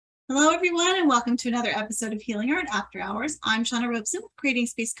Hello, everyone, and welcome to another episode of Healing Art After Hours. I'm Shauna Robeson with Creating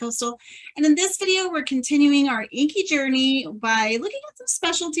Space Coastal, and in this video, we're continuing our inky journey by looking at some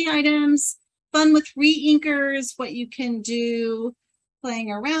specialty items, fun with re-inkers, what you can do,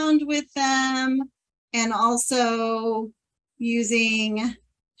 playing around with them, and also using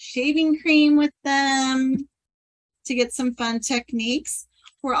shaving cream with them to get some fun techniques.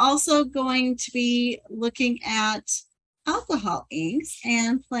 We're also going to be looking at alcohol inks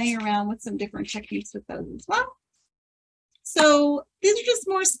and playing around with some different techniques with those as well. So these are just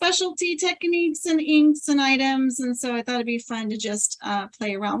more specialty techniques and inks and items, and so I thought it'd be fun to just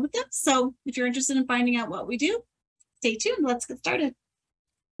play around with them. So if you're interested in finding out what we do, stay tuned. Let's get started.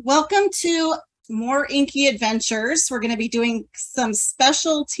 Welcome to more inky adventures. We're going to be doing some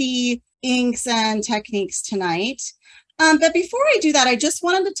specialty inks and techniques tonight. But before I do that, I just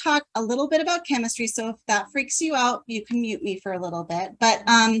wanted to talk a little bit about chemistry. So if that freaks you out, you can mute me for a little bit. But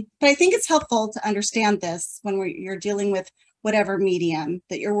I think it's helpful to understand this when you're dealing with whatever medium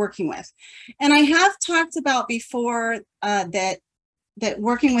that you're working with. And I have talked about before that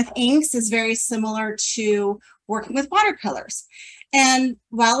working with inks is very similar to working with watercolors. And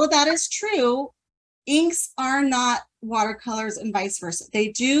while that is true, inks are not watercolors and vice versa. They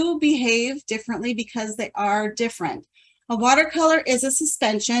do behave differently because they are different. A watercolor is a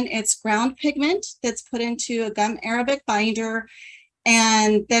suspension. It's ground pigment that's put into a gum arabic binder.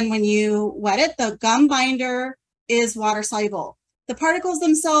 And then when you wet it, the gum binder is water soluble. The particles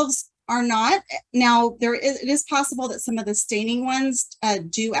themselves are not. Now, it is possible that some of the staining ones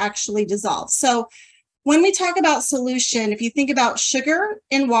do actually dissolve. So when we talk about solution, if you think about sugar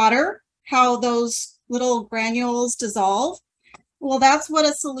in water, how those little granules dissolve, well, that's what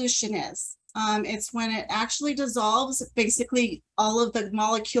a solution is. It's when it actually dissolves, basically all of the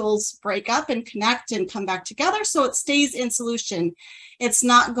molecules break up and connect and come back together, so it stays in solution. It's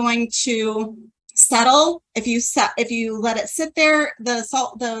not going to settle. If you let it sit there,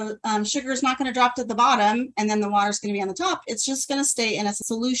 the sugar is not going to drop to the bottom, and then the water is going to be on the top. It's just going to stay in a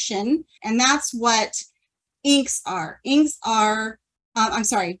solution, and that's what inks are. Inks are, I'm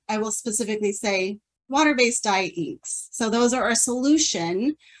sorry, I will specifically say water-based dye inks. So those are a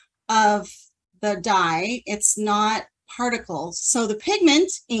solution of the dye. It's not particles. So the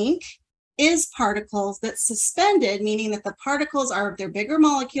pigment ink is particles that's suspended, meaning that the particles they're bigger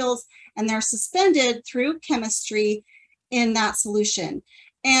molecules and they're suspended through chemistry in that solution.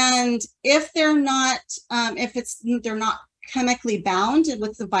 And if they're not, they're not chemically bound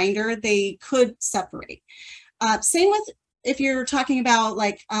with the binder, they could separate. Same with if you're talking about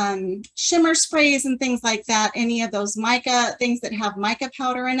like shimmer sprays and things like that, any of those mica, things that have mica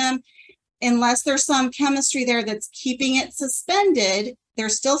powder in them, unless there's some chemistry there that's keeping it suspended, they're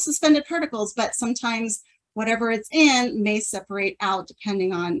still suspended particles, but sometimes whatever it's in may separate out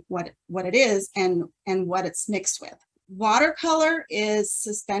depending on what it is and what it's mixed with. Watercolor is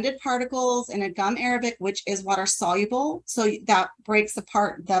suspended particles in a gum arabic, which is water soluble. So that breaks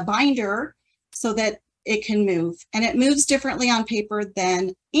apart the binder so that it can move, and it moves differently on paper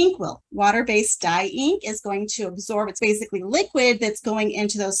than ink will. Water-based dye ink is going to absorb. It's basically liquid that's going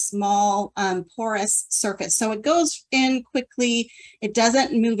into those small porous surface. So it goes in quickly. It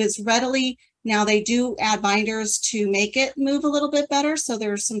doesn't move as readily. Now they do add binders to make it move a little bit better. So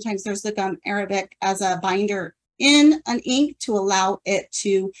sometimes there's the gum arabic as a binder in an ink to allow it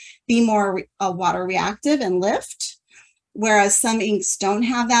to be more water reactive and lift. Whereas some inks don't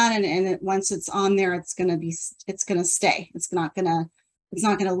have that, and once it's on there, it's going to stay. It's not going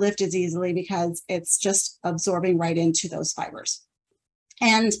to lift as easily because it's just absorbing right into those fibers.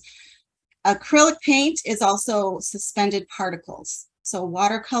 And acrylic paint is also suspended particles. So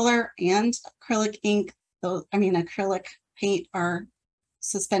watercolor and acrylic ink, acrylic paint are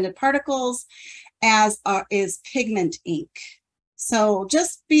suspended particles, as is pigment ink. So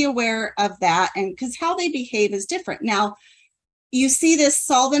just be aware of that, and because how they behave is different. Now, you see this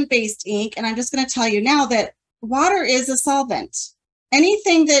solvent-based ink, and I'm just going to tell you now that water is a solvent.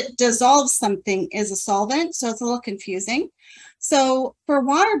 Anything that dissolves something is a solvent, so it's a little confusing. So for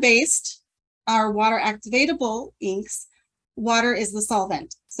water-based, our water-activatable inks, water is the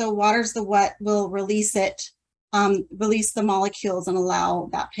solvent. So water's what will release it, release the molecules and allow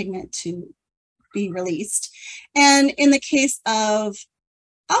that pigment to be released. And in the case of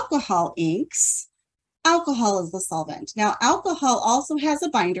alcohol inks, alcohol is the solvent. Now, alcohol also has a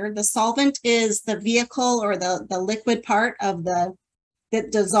binder. The solvent is the vehicle or the liquid part of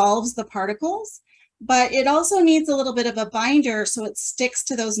that dissolves the particles, but it also needs a little bit of a binder so it sticks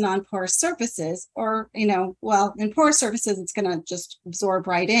to those non-porous surfaces, or, well, in porous surfaces, it's going to just absorb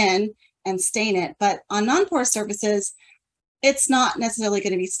right in and stain it. But on non-porous surfaces, it's not necessarily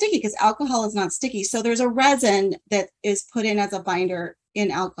going to be sticky because alcohol is not sticky. So there's a resin that is put in as a binder in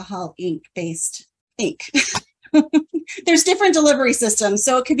alcohol ink-based ink. There's different delivery systems.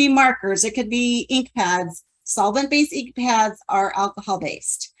 So it could be markers, it could be ink pads. Solvent-based ink pads are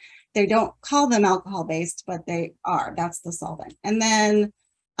alcohol-based. They don't call them alcohol-based, but they are. That's the solvent. And then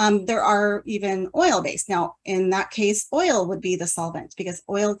there are even oil-based. Now, in that case, oil would be the solvent because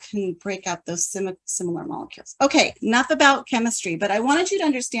oil can break up those similar molecules. Okay, enough about chemistry, but I wanted you to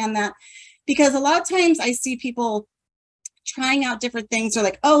understand that because a lot of times I see people trying out different things. They're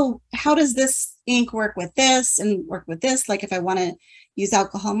like, oh, how does this ink work with this and work with this? Like if I want to use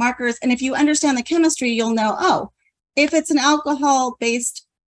alcohol markers. And if you understand the chemistry, you'll know, oh, if it's an alcohol-based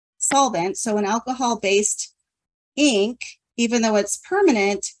solvent, so an alcohol-based ink, even though it's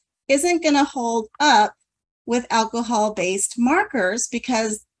permanent, isn't going to hold up with alcohol-based markers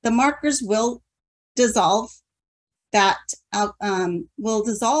because the markers will dissolve that, will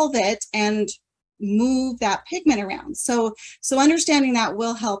dissolve it and move that pigment around. So understanding that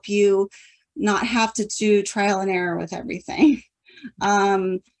will help you not have to do trial and error with everything.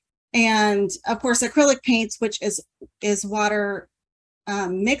 And of course, acrylic paints, which is water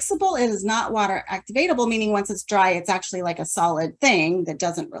mixable, it is not water activatable, meaning once it's dry, it's actually like a solid thing that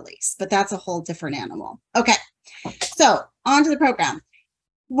doesn't release, but that's a whole different animal. Okay, so on to the program.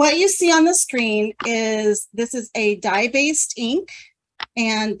 What you see on the screen is, this is a dye-based ink,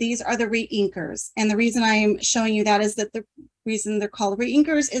 and these are the re-inkers. And the reason I'm showing you that is that the reason they're called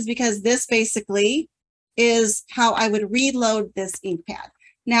re-inkers is because this basically is how I would reload this ink pad.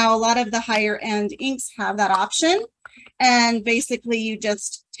 Now, a lot of the higher end inks have that option. And basically you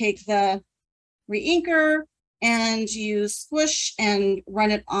just take the re-inker and you squish and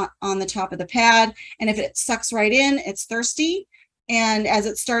run it on the top of the pad. And if it sucks right in, it's thirsty. And as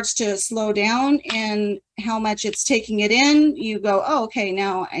it starts to slow down in how much it's taking it in, you go, oh, okay,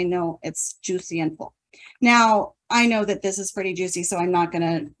 now I know it's juicy and full. Now, I know that this is pretty juicy, so I'm not going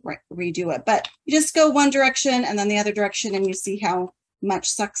to redo it. But you just go one direction and then the other direction, and you see how much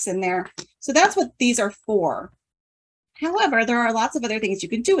sucks in there. So that's what these are for. However, there are lots of other things you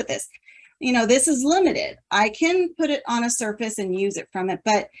can do with this. You know, this is limited. I can put it on a surface and use it from it,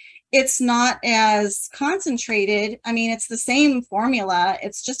 but it's not as concentrated. I mean, it's the same formula.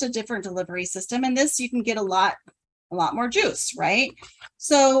 It's just a different delivery system. And this, you can get a lot more juice, right?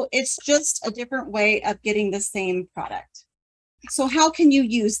 So it's just a different way of getting the same product. So how can you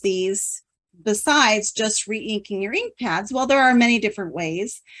use these besides just re-inking your ink pads? Well, there are many different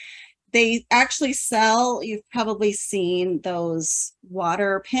ways. They actually sell, you've probably seen those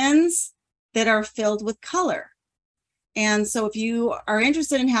water pens that are filled with color. And so if you are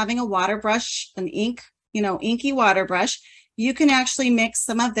interested in having a water brush, an ink, inky water brush, you can actually mix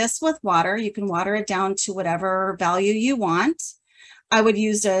some of this with water. You can water it down to whatever value you want. I would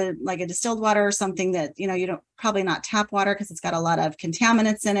use like a distilled water or something that, you don't, probably not tap water because it's got a lot of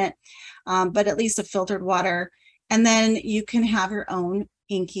contaminants in it, but at least a filtered water. And then you can have your own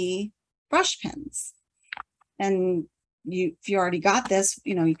inky brush pens. And if you already got this,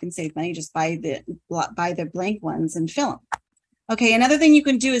 you can save money, just buy the blank ones and fill them. Okay, another thing you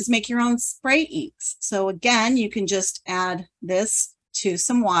can do is make your own spray inks. So again, you can just add this to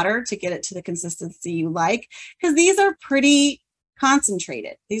some water to get it to the consistency you like, because these are pretty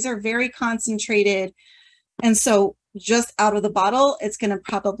concentrated. These are very concentrated. And so just out of the bottle, it's going to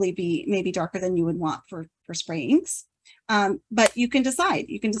probably be maybe darker than you would want for spray inks. But you can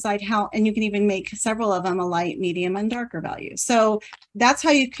decide how, and you can even make several of them a light, medium, and darker value. So that's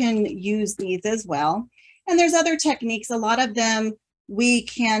how you can use these as well. And there's other techniques. A lot of them, we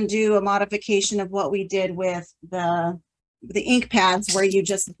can do a modification of what we did with the ink pads, where you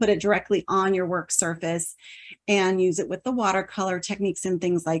just put it directly on your work surface and use it with the watercolor techniques and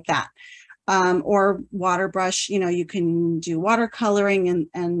things like that. Or water brush, you can do watercoloring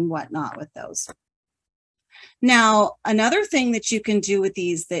and whatnot with those. Now, another thing that you can do with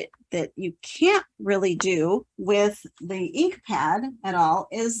these that you can't really do with the ink pad at all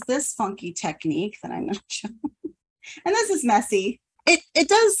is this funky technique that I'm going to show. And this is messy. It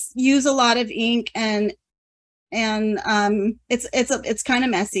does use a lot of ink, and it's kind of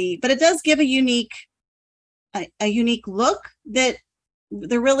messy, but it does give a unique look that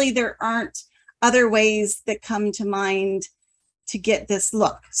there aren't other ways that come to mind to get this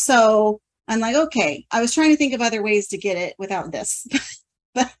look. So I'm like, okay, I was trying to think of other ways to get it without this,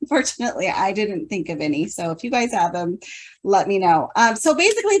 but unfortunately I didn't think of any. So if you guys have them, let me know. So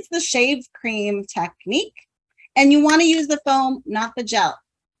basically it's the shaved cream technique, and you want to use the foam, not the gel.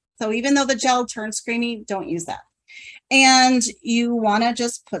 So even though the gel turns creamy, don't use that. And you want to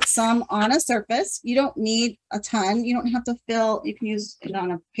just put some on a surface. You don't need a ton. You don't have to fill, you can use it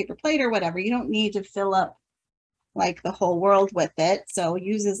on a paper plate or whatever. You don't need to fill up like the whole world with it. So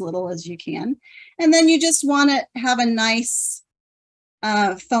use as little as you can. And then you just want to have a nice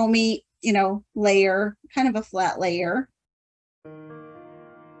foamy, you know, layer, kind of a flat layer.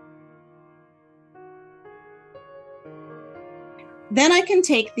 Then I can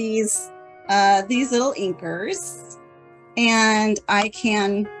take these little inkers and I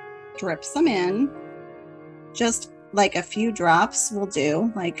can drip some in. Just like a few drops will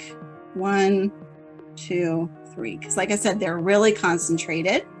do, like 1, 2, 3. Because like I said, they're really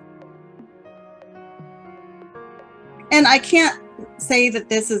concentrated. And I can't say that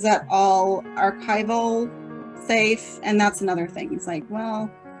this is at all archival safe. And that's another thing. It's like, well,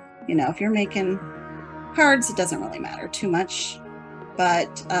 you know, if you're making cards, it doesn't really matter too much.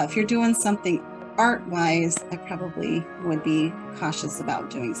 But if you're doing something art-wise, I probably would be cautious about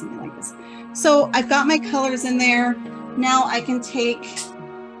doing something like this. So I've got my colors in there. Now I can take,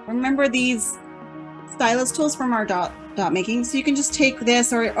 remember these stylus tools from our dot making? So you can just take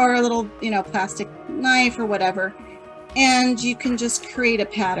this or a little, you know, plastic knife or whatever, and you can just create a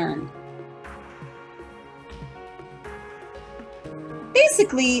pattern.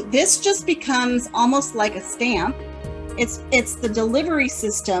 Basically, this just becomes almost like a stamp. It's the delivery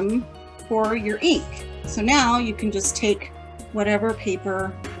system for your ink. So now you can just take whatever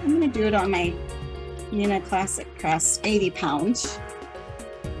paper. I'm going to do it on my Nina Classic Press 80 pound.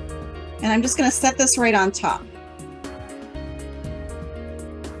 And I'm just going to set this right on top.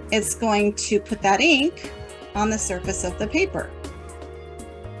 It's going to put that ink on the surface of the paper.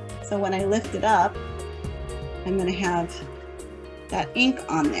 So when I lift it up, I'm going to have that ink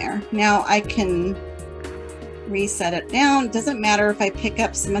on there. Now I can reset it down. It doesn't matter if I pick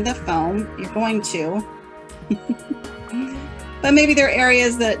up some of the foam, you're going to. But maybe there are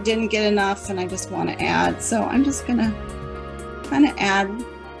areas that didn't get enough and I just want to add. So I'm just gonna kind of add.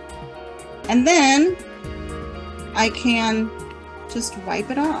 And then I can just wipe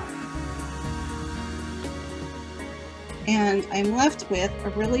it off. And I'm left with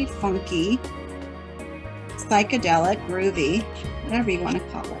a really funky, psychedelic, groovy, whatever you want to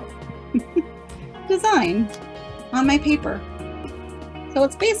call it, design on my paper. So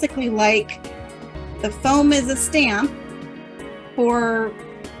it's basically like the foam is a stamp for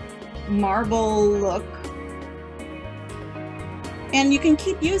marble look, and you can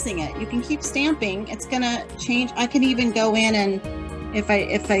keep using it. You can keep stamping. It's gonna change. I can even go in and if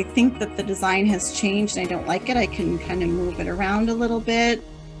I think that the design has changed and I don't like it, I can kind of move it around a little bit.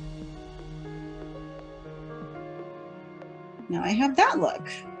 Now I have that look.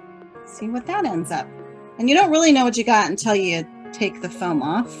 Let's see what that ends up. And you don't really know what you got until you take the foam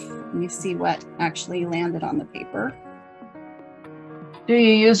off and you see what actually landed on the paper. Do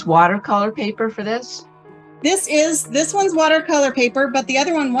you use watercolor paper for this? This one's watercolor paper, but the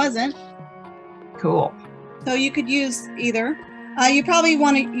other one wasn't. Cool. So you could use either. You probably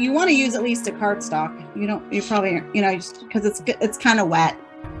want to use at least a cardstock. You probably, you know, just because it's kind of wet.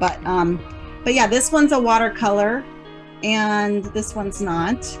 But yeah, this one's a watercolor and this one's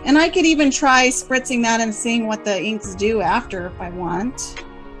not. And I could even try spritzing that and seeing what the inks do after if I want.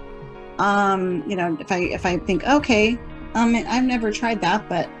 You know, if I think, okay, I've never tried that,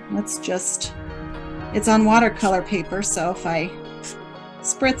 but let's just, it's on watercolor paper. So if I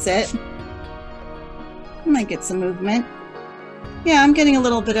spritz it, I might get some movement. Yeah, I'm getting a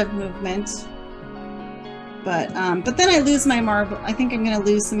little bit of movement, but then I lose my marble. I think I'm going to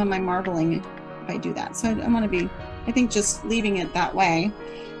lose some of my marbling if I do that. So I want to be, I think, just leaving it that way.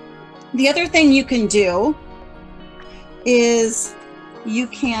 The other thing you can do is you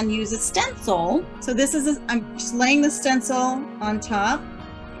can use a stencil. So this is, I'm just laying the stencil on top,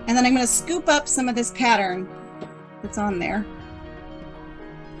 and then I'm going to scoop up some of this pattern that's on there,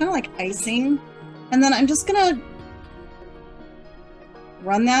 kind of like icing. And then I'm just going to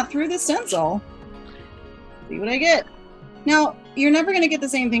run that through the stencil. See what I get. Now, you're never going to get the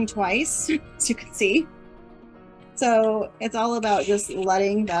same thing twice, as you can see. So it's all about just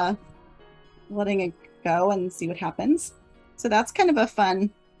letting it go and see what happens. So that's kind of a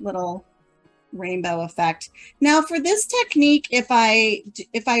fun little rainbow effect. Now for this technique, if I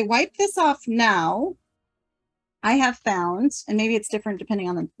wipe this off now, I have found, and maybe it's different depending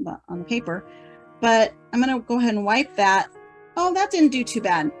on the paper, but I'm going to go ahead and wipe that. Oh, that didn't do too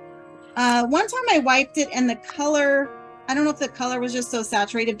bad. One time I wiped it and the color, I don't know if the color was just so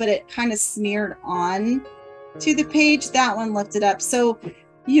saturated, but it kind of smeared on to the page. That one lifted up. So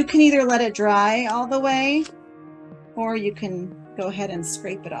you can either let it dry all the way, or you can go ahead and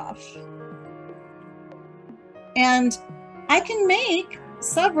scrape it off. And I can make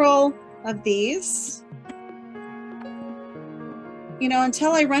several of these, you know,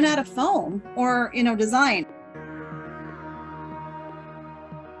 until I run out of foam or, you know, design.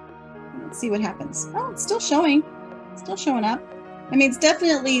 Let's see what happens. Oh, it's still showing. It's still showing up. I mean, it's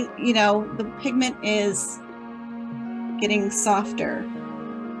definitely, you know, the pigment is getting softer.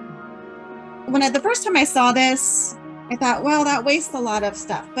 The first time I saw this, I thought, well, that wastes a lot of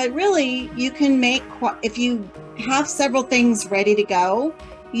stuff. But really, you can make, if you have several things ready to go,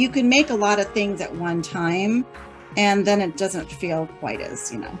 you can make a lot of things at one time, and then it doesn't feel quite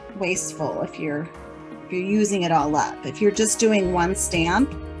as, you know, wasteful if you're using it all up. If you're just doing one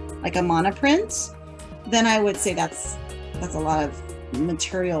stamp, like a monoprint, then I would say that's a lot of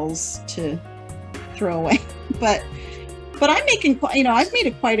materials to throw away. But I'm making, you know, I've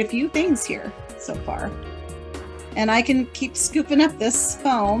made quite a few things here so far. And I can keep scooping up this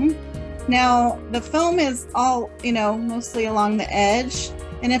foam. Now, the foam is all, you know, mostly along the edge.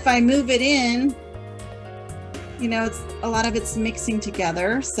 And if I move it in, you know, a lot of it's mixing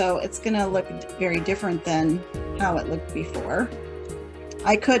together. So it's going to look very different than how it looked before.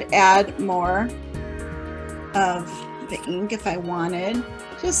 I could add more of the ink if I wanted.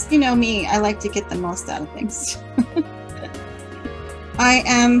 Just, you know, me, I like to get the most out of things. I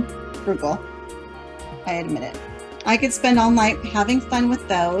am frugal, I admit it. I could spend all night having fun with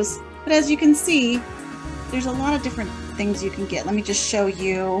those, but as you can see, there's a lot of different things you can get. Let me just show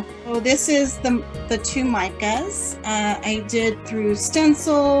you. Oh, this is the two micas I did through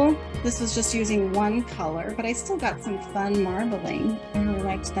stencil. This was just using one color, but I still got some fun marbling. I really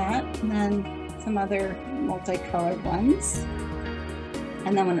liked that. And then some other multicolored ones.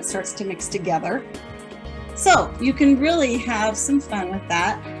 And then when it starts to mix together. So you can really have some fun with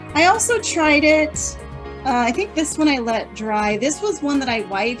that. I also tried it. I think this one I let dry. This was one that I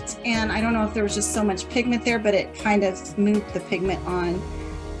wiped, and I don't know if there was just so much pigment there, but it kind of moved the pigment on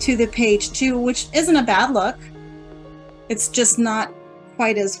to the page too, which isn't a bad look. It's just not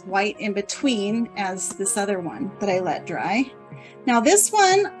quite as white in between as this other one that I let dry. Now this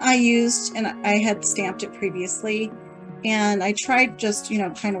one I used, and I had stamped it previously, and I tried just, you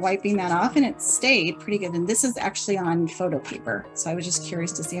know, kind of wiping that off, and it stayed pretty good. And this is actually on photo paper. So I was just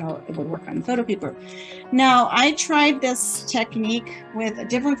curious to see how it would work on photo paper. Now I tried this technique with a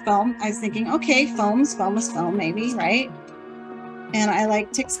different foam. I was thinking, okay, foam is foam, maybe, right? And I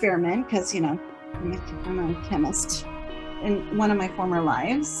like to experiment because, you know, I'm a chemist in one of my former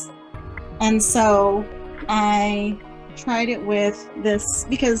lives. And so I tried it with this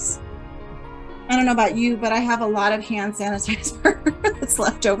because I don't know about you, but I have a lot of hand sanitizer that's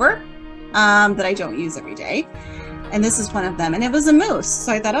left over that I don't use every day. And this is one of them. And it was a mousse.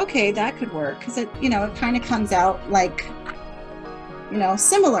 So I thought, okay, that could work because it, you know, it kind of comes out like, you know,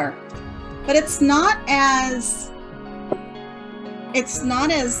 similar. But it's not as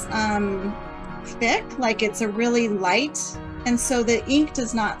thick, like it's a really light. And so the ink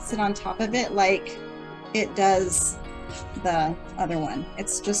does not sit on top of it like it does the other one.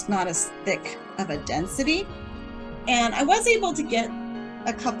 It's just not as thick of a density. And I was able to get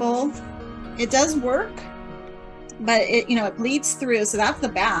a couple. It does work, but it, you know, it bleeds through. So that's the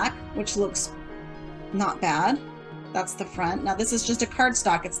back, which looks not bad. That's the front. Now this is just a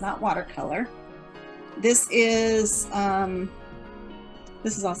cardstock. It's not watercolor. This is also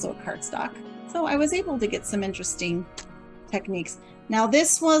a cardstock. So I was able to get some interesting techniques. Now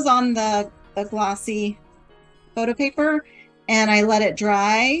this was on the glossy photo paper, and I let it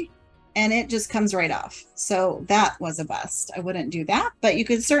dry, and it just comes right off. So that was a bust. I wouldn't do that, but you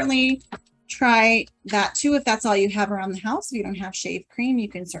could certainly try that too if that's all you have around the house. If you don't have shave cream, you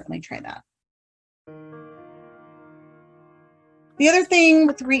can certainly try that. The other thing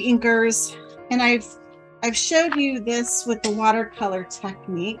with re-inkers, and I've showed you this with the watercolor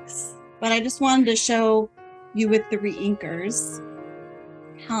techniques, but I just wanted to show you with the re-inkers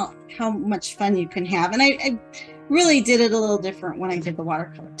how much fun you can have. And I really did it a little different when I did the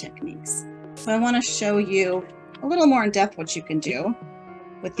watercolor techniques. So I want to show you a little more in depth what you can do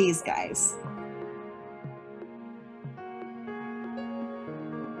with these guys.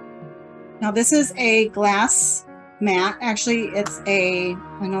 Now this is a glass mat. Actually, it's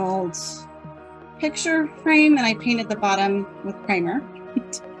an old picture frame, and I painted the bottom with primer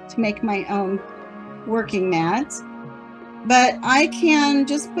to make my own working mat. But I can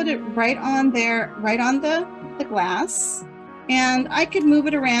just put it right on there, right on the glass, and I could move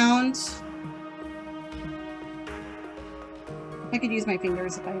it around. I could use my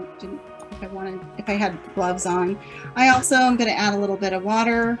fingers if I had gloves on. I also am going to add a little bit of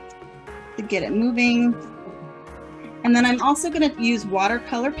water to get it moving. And then I'm also going to use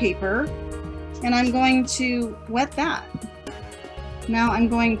watercolor paper and I'm going to wet that. Now I'm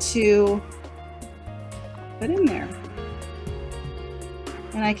going to put in there.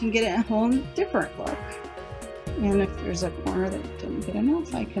 And I can get it a whole different look. And if there's a corner that didn't get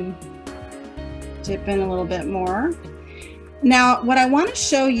enough, I can dip in a little bit more. Now, what I want to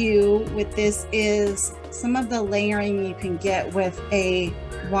show you with this is some of the layering you can get with a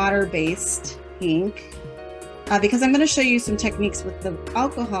water-based ink, because I'm going to show you some techniques with the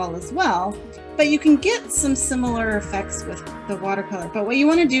alcohol as well, but you can get some similar effects with the watercolor. But what you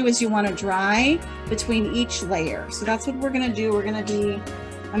want to do is you want to dry between each layer. So that's what we're going to do. I'm going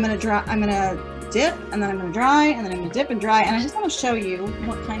to dip, and then I'm going to dry, and then I'm going to dip and dry. And I just want to show you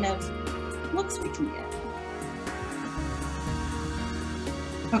what kind of looks we can get.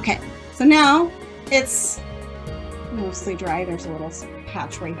 Okay, so now it's mostly dry. There's a little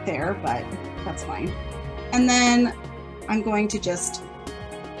patch right there, but that's fine. And then I'm going to just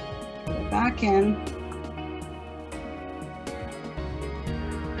put it back in.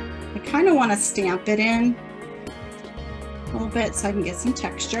 I kind of want to stamp it in a little bit so I can get some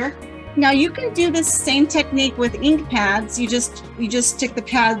texture. Now you can do this same technique with ink pads. You just stick the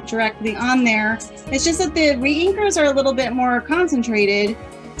pad directly on there. It's just that the re-inkers are a little bit more concentrated,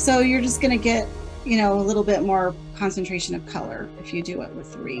 so you're just going to get, you know, a little bit more concentration of color if you do it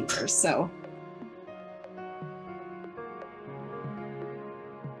with the re-inkers. So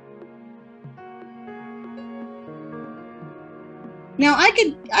now I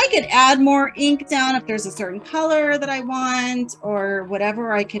could add more ink down if there's a certain color that I want or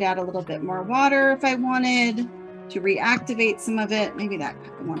whatever. I could add a little bit more water if I wanted to reactivate some of it. Maybe that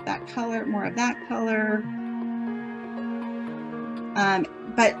I want that color, more of that color.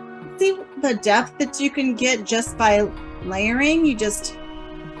 But see the depth that you can get just by layering. You just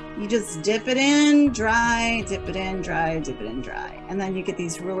dip it in, dry, dip it in, dry, dip it in, dry, and then you get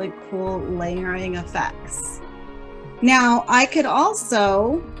these really cool layering effects. Now I could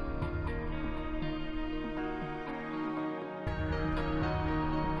also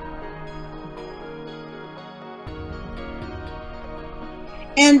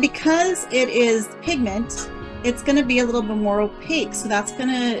and because it is pigment, it's going to be a little bit more opaque, so it's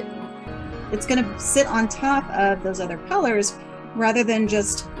going to sit on top of those other colors rather than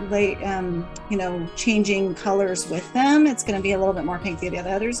just you know, changing colors with them. It's going to be a little bit more pink than the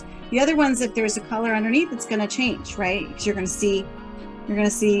others. The other ones, if there's a color underneath, it's going to change, right? Because you're going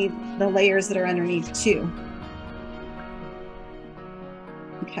to see the layers that are underneath too.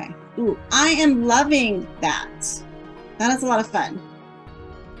 Okay. Ooh, I am loving that. That is a lot of fun.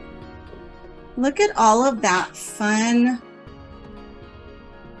 Look at all of that fun,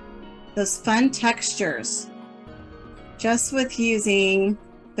 those fun textures, just with using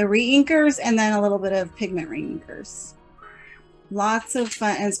the re-inkers and then a little bit of pigment re-inkers. Lots of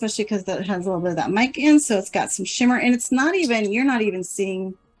fun, and especially because that has a little bit of that mic in, so it's got some shimmer, and it's not even, you're not even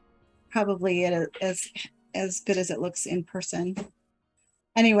seeing probably it as good as it looks in person.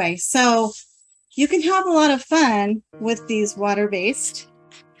 Anyway, so you can have a lot of fun with these water-based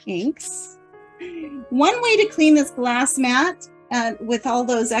inks. One way to clean this glass mat with all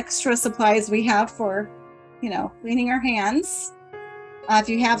those extra supplies we have for, you know, cleaning our hands. If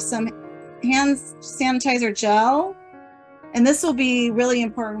you have some hand sanitizer gel, and this will be really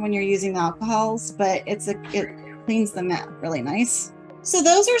important when you're using the alcohols, but it cleans the mat really nice. So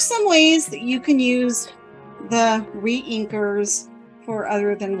those are some ways that you can use the re-inkers for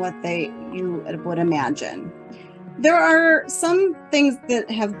other than what you would imagine. There are some things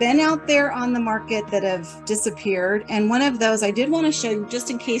that have been out there on the market that have disappeared, and one of those I did want to show you, just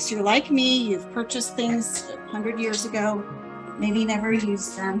in case you're like me, you've purchased things 100 years ago, maybe never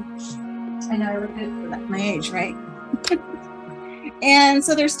used them. I know I look good for that, my age, right? And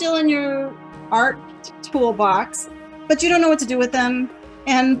so they're still in your art toolbox, but you don't know what to do with them.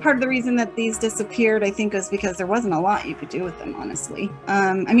 And part of the reason that these disappeared, I think, is because there wasn't a lot you could do with them, honestly.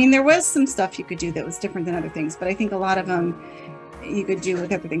 I mean, there was some stuff you could do that was different than other things, but I think a lot of them you could do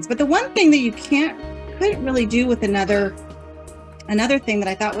with other things. But the one thing that you couldn't really do with another thing that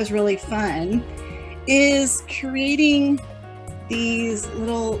I thought was really fun is creating these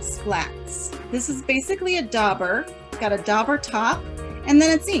little splats. This is basically a dauber. It's got a dauber top, and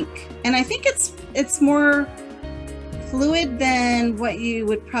then it's ink. And I think it's more fluid than what you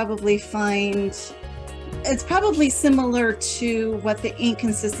would probably find. It's probably similar to what the ink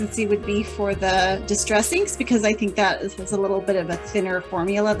consistency would be for the distress inks, because I think that is a little bit of a thinner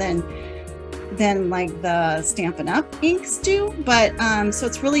formula than like the Stampin' Up inks do. But so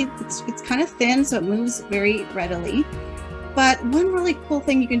it's kind of thin, so it moves very readily. But one really cool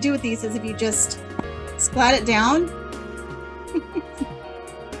thing you can do with these is if you just splat it down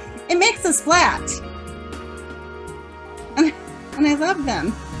it makes us flat. And I love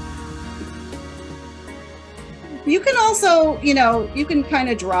them. You can also, you know, you can kind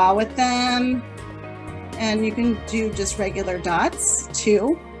of draw with them, and you can do just regular dots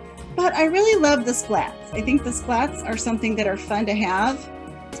too. But I really love the splats. I think the splats are something that are fun to have,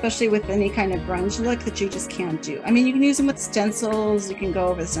 especially with any kind of grunge look that you just can't do. I mean, you can use them with stencils, you can go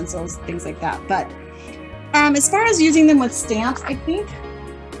over the stencils, things like that. But as far as using them with stamps, I think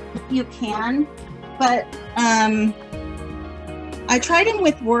you can, but I tried them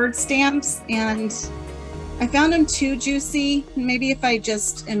with word stamps and I found them too juicy. Maybe if I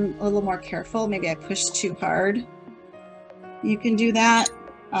just am a little more careful, maybe I push too hard. You can do that.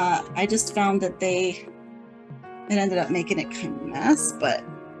 I just found that it ended up making it kind of a mess, but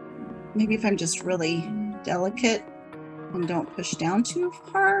maybe if I'm just really delicate and don't push down too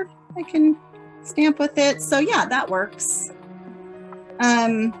hard, I can stamp with it. So yeah, that works.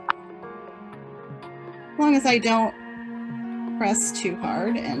 As long as I don't press too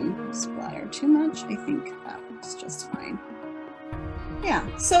hard and splatter too much, I think that works just fine. Yeah,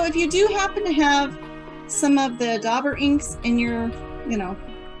 so if you do happen to have some of the dauber inks in your, you know,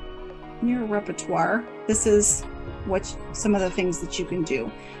 in your repertoire, this is what some of the things that you can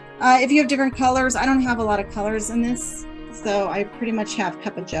do. If you have different colors, I don't have a lot of colors in this, so I pretty much have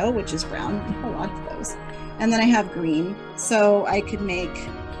Cup of Joe, which is brown, a lot of those, and then I have green. So I could,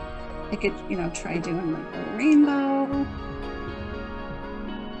 you know, try doing like a rainbow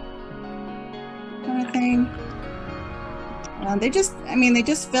kind of thing. They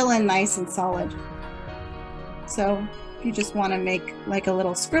just fill in nice and solid. So if you just want to make like a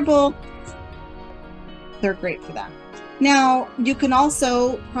little scribble, they're great for that. Now you can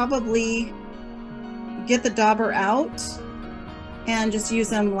also probably get the dauber out and just use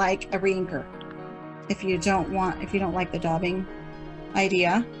them like a reinker if you don't like the daubing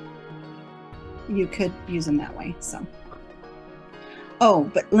idea. You could use them that way. So, oh,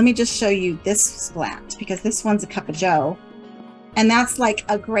 but let me just show you this splat, because this one's a Cup of Joe, and that's like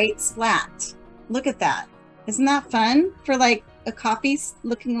a great splat. Look at that. Isn't that fun for like a coffee,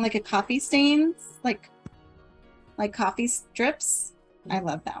 looking like a coffee stains, like coffee strips? I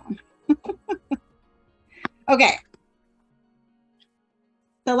love that one. Okay.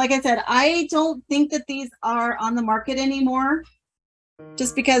 So like I said, I don't think that these are on the market anymore,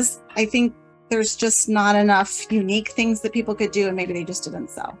 just because I think there's just not enough unique things that people could do, and maybe they just didn't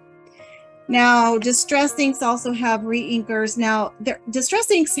sell. Now, Distress Inks also have re-inkers. Now,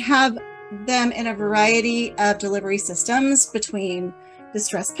 Distress Inks have them in a variety of delivery systems, between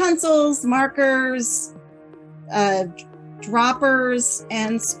distress pencils, markers, droppers,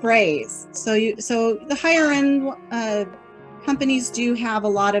 and sprays. So the higher end companies do have a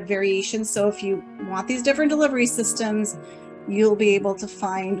lot of variations. So if you want these different delivery systems, you'll be able to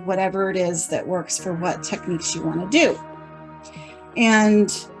find whatever it is that works for what techniques you want to do.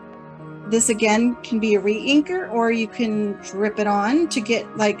 And this again can be a re-inker, or you can drip it on to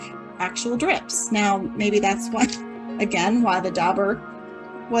get like actual drips. Now, maybe that's why the dauber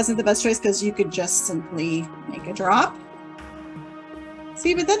wasn't the best choice, because you could just simply make a drop.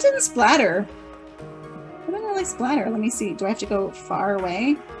 See, but that didn't splatter. It didn't really splatter. Let me see. Do I have to go far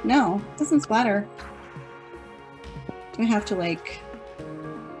away? No, it doesn't splatter. Do I have to like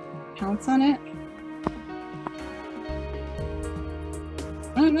pounce on it?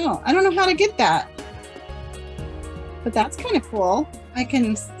 I don't know. I don't know how to get that. But that's kind of cool. I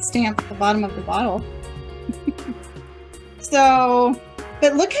can stamp the bottom of the bottle. So,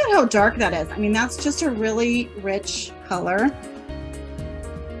 but look at how dark that is. I mean, that's just a really rich color.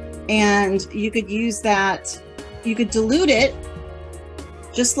 And you could use that, you could dilute it,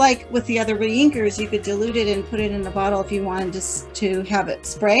 just like with the other re-inkers. You could dilute it and put it in the bottle if you wanted just to have it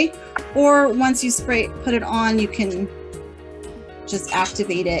spray. Or once you put it on, you can just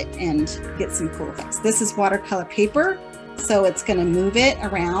activate it and get some cool effects. This is watercolor paper, so it's going to move it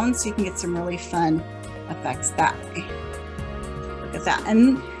around, so you can get some really fun effects that way. Look at that.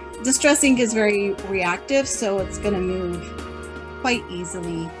 And Distress Ink is very reactive, so it's going to move quite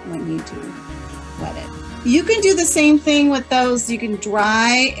easily when you do wet it. You can do the same thing with those. You can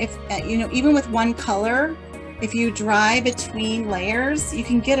dry, if you know, even with one color, if you dry between layers, you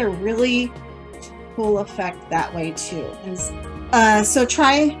can get a really cool effect that way too. And so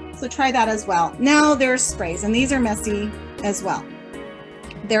try that as well. Now there's sprays, and these are messy as well.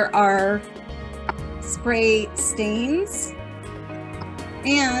 There are spray stains,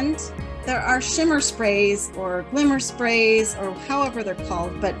 and there are shimmer sprays or glimmer sprays, or however they're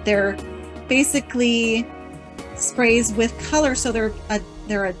called, but they're basically sprays with color. So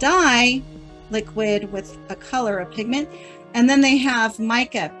they're a dye liquid with a color, a pigment, and then they have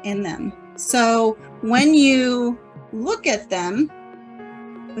mica in them. So when you look at them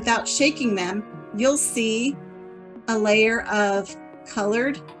without shaking them, you'll see a layer of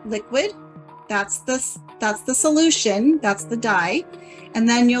colored liquid. That's the solution, that's the dye. And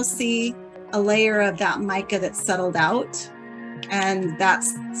then you'll see a layer of that mica that's settled out, and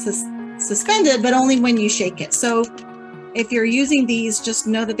that's suspended, but only when you shake it. So if you're using these, just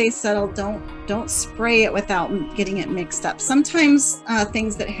know that they settle. Don't spray it without getting it mixed up. Sometimes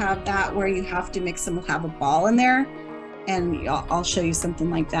things that have that where you have to mix them will have a ball in there, and I'll show you something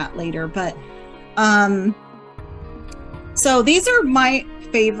like that later. But so these are my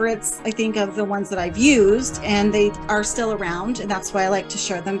favorites, I think, of the ones that I've used, and they are still around, and that's why I like to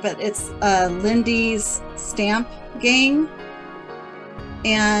share them. But it's Lindy's Stamp Gang,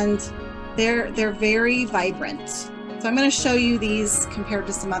 and they're very vibrant. So I'm going to show you these compared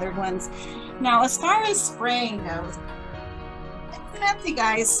to some other ones. Now, as far as spraying goes, it's fancy,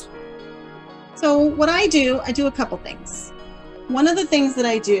 guys. So what I do a couple things. One of the things that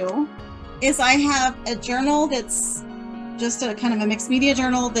I do is I have a journal that's just a kind of a mixed media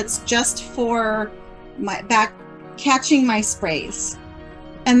journal that's just for my catching my sprays.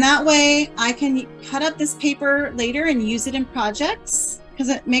 And that way I can cut up this paper later and use it in projects because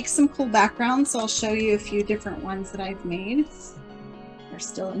it makes some cool backgrounds. So I'll show you a few different ones that I've made. They're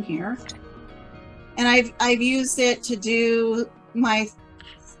still in here. And I've used it to do my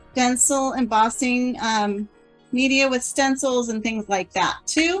stencil embossing media with stencils and things like that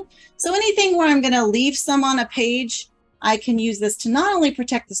too. So anything where I'm going to leave some on a page, I can use this to not only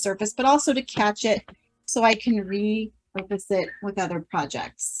protect the surface, but also to catch it so I can repurpose it with other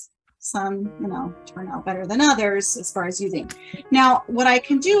projects. Some, you know, turn out better than others as far as using. Now, what I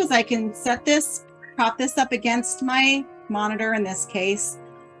can do is I can set this, prop this up against my monitor in this case,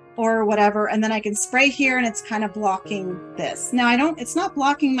 or whatever, and then I can spray here and it's kind of blocking this. Now it's not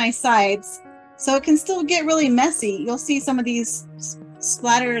blocking my sides, so it can still get really messy. You'll see some of these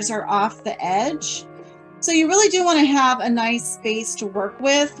splatters are off the edge. So you really do want to have a nice space to work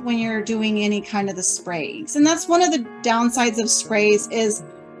with when you're doing any kind of the sprays. And that's one of the downsides of sprays is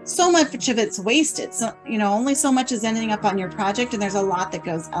so much of it's wasted. So, you know, only so much is ending up on your project, and there's a lot that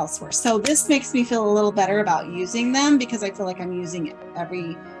goes elsewhere. So this makes me feel a little better about using them because I feel like I'm using it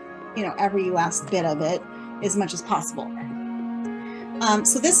every last bit of it as much as possible.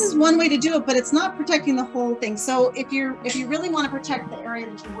 So this is one way to do it, but it's not protecting the whole thing. So if you really want to protect the area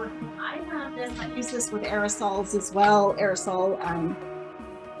that you're working, I have this. I use this with aerosols as well, aerosol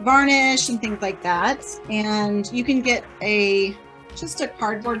varnish and things like that. And you can get just a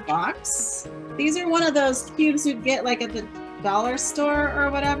cardboard box. These are one of those cubes you'd get like at the dollar store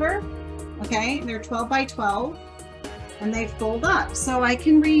or whatever. Okay, they're 12 by 12, and they fold up. So I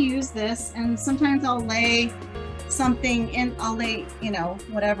can reuse this, and sometimes I'll lay something in, you know,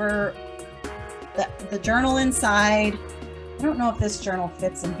 whatever, the journal inside. I don't know if this journal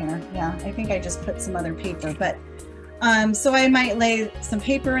fits in here. Yeah, I think I just put some other paper, but so I might lay some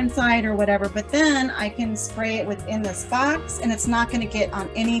paper inside or whatever, but then I can spray it within this box, and it's not going to get on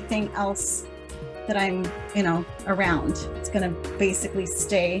anything else that I'm, you know, around. It's going to basically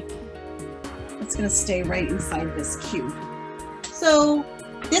stay, it's going to stay right inside this cube. So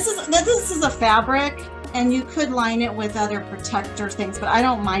this is a fabric, and you could line it with other protector things, but I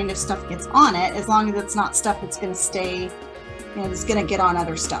don't mind if stuff gets on it, as long as it's not stuff that's going to stay, you know, it's going to get on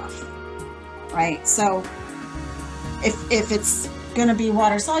other stuff, right? So if it's going to be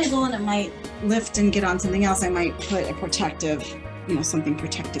water soluble and it might lift and get on something else, I might put a protective, you know, something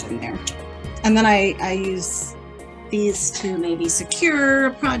protective in there. And then I use these to maybe secure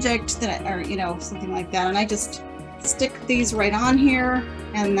a project that, or, you know, something like that. And I just stick these right on here,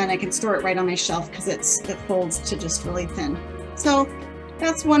 and then I can store it right on my shelf because it folds to just really thin. So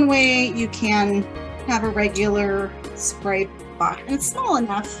that's one way you can have a regular spray box, and it's small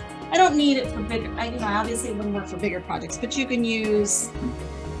enough. I don't need it for bigger, you know, obviously it wouldn't work for bigger projects, but you can use,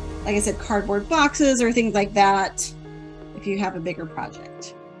 like I said, cardboard boxes or things like that if you have a bigger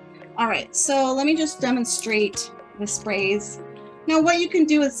project. All right, so let me just demonstrate the sprays. Now, what you can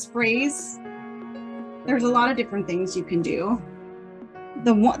do with sprays, there's a lot of different things you can do.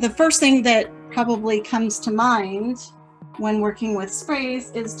 The first thing that probably comes to mind when working with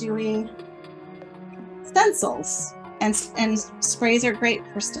sprays is doing stencils, and sprays are great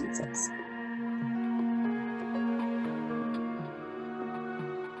for stencils.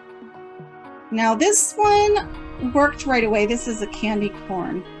 Now this one worked right away. This is a candy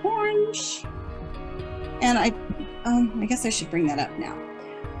corn orange, and I guess I should bring that up now.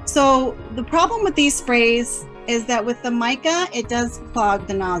 So the problem with these sprays is that with the mica, it does clog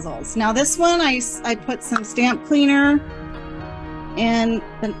the nozzles. Now this one, I put some stamp cleaner in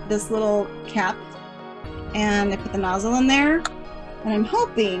this little cap, and I put the nozzle in there, and I'm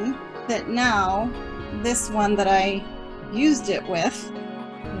hoping that now this one that I used it with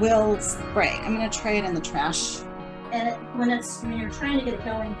will spray. I'm going to try it in the trash. And when you're trying to get it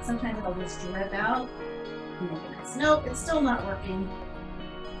going, sometimes it'll just drip out. Nope, it's still not working.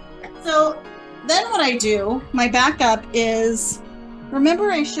 So then what I do, my backup is,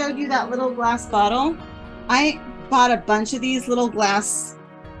 remember I showed you that little glass bottle? I bought a bunch of these little glass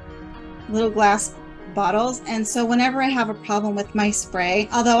bottles, and so whenever I have a problem with my spray,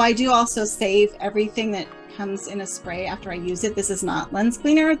 although I do also save everything that comes in a spray after I use it. This is not lens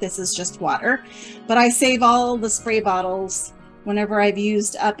cleaner, this is just water, but I save all the spray bottles whenever I've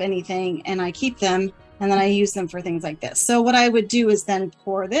used up anything, and I keep them, and then I use them for things like this. So what I would do is then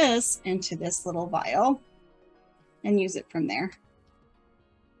pour this into this little vial and use it from there.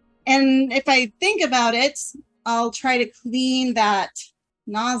 And if I think about it, I'll try to clean that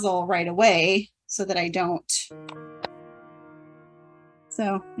nozzle right away so that I don't.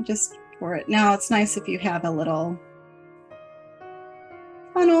 So I just pour it. Now it's nice if you have a little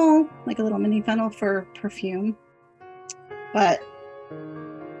funnel, like a little mini funnel for perfume, but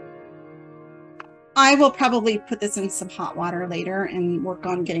I will probably put this in some hot water later and work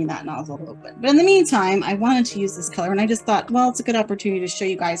on getting that nozzle open. But in the meantime, I wanted to use this color, and I just thought, well, it's a good opportunity to show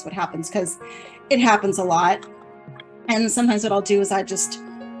you guys what happens, because it happens a lot. And sometimes what I'll do is I just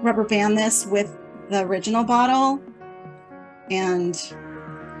rubber band this with the original bottle, and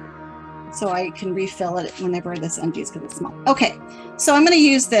so I can refill it whenever this empties because it's small. Okay, so I'm going to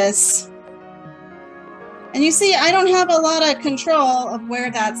use this. And you see, I don't have a lot of control of where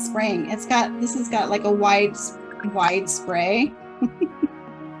that's spraying. This has got like a wide spray.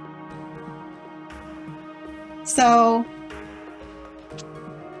 So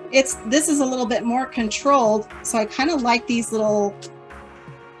this is a little bit more controlled. So I kind of like these little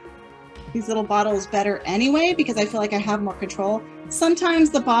bottles better anyway, because I feel like I have more control. Sometimes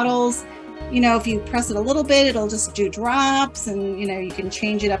the bottles, you know, if you press it a little bit, it'll just do drops, and you know, you can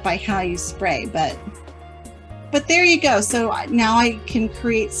change it up by how you spray, but there you go. So now I can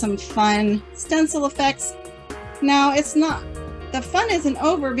create some fun stencil effects. Now it's not, the fun isn't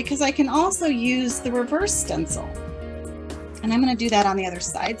over, because I can also use the reverse stencil. And I'm going to do that on the other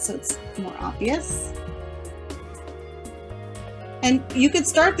side so it's more obvious. And you could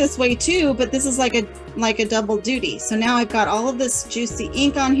start this way too, but this is like a double duty. So now I've got all of this juicy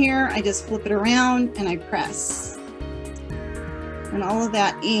ink on here. I just flip it around and I press. And all of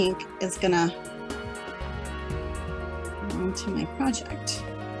that ink is going to into my project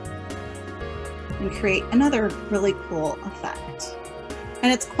and create another really cool effect.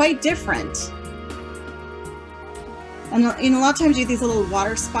 And it's quite different. And you know, a lot of times you get these little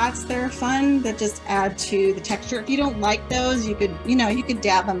water spots that are fun that just add to the texture. If you don't like those, you could, you know, you could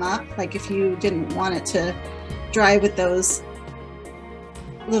dab them up. Like if you didn't want it to dry with those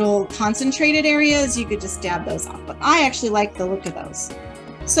little concentrated areas, you could just dab those off. But I actually like the look of those.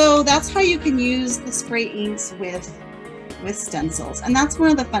 So that's how you can use the spray inks with stencils. And that's one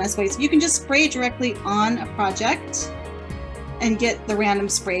of the funnest ways. You can just spray directly on a project and get the random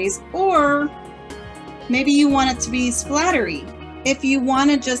sprays, or maybe you want it to be splattery. If you want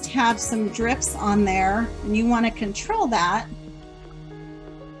to just have some drips on there and you want to control that,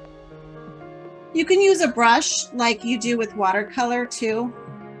 you can use a brush like you do with watercolor too.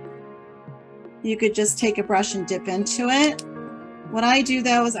 You could just take a brush and dip into it. What I do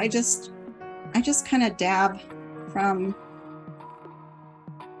though is I just kind of dab from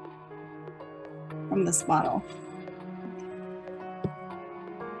this bottle.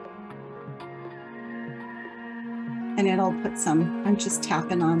 And it'll put some, I'm just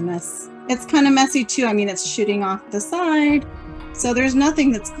tapping on this. It's kind of messy too. I mean, it's shooting off the side. So there's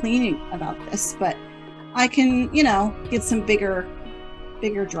nothing that's cleaning about this, but I can, you know, get some bigger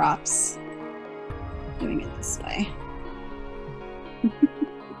drops doing it this way.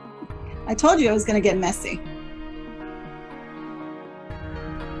 I told you I was going to get messy.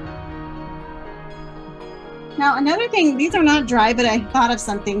 Now, another thing, these are not dry, but I thought of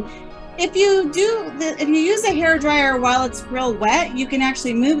something. If you use a hair dryer while it's real wet, you can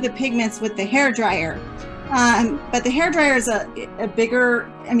actually move the pigments with the hair dryer. But the hair dryer is a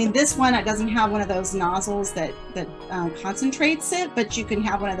bigger, I mean, this one, it doesn't have one of those nozzles that concentrates it, but you can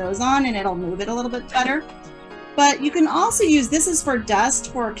have one of those on and it'll move it a little bit better. But you can also use, this is for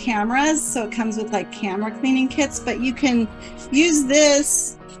dust for cameras, so it comes with like camera cleaning kits, but you can use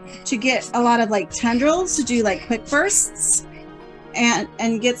this to get a lot of like tendrils to do like quick bursts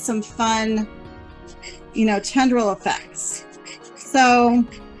and get some fun, you know, tendril effects. So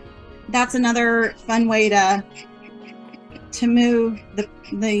that's another fun way to to move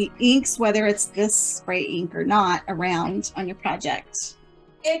the inks, whether it's this spray ink or not, around on your project.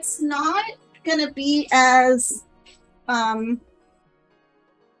 It's not going to be as,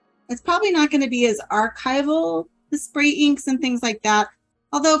 it's probably not going to be as archival, the spray inks and things like that.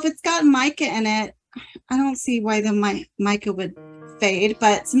 Although if it's got mica in it, I don't see why the mica would fade,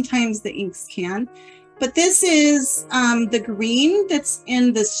 but sometimes the inks can. But this is the green that's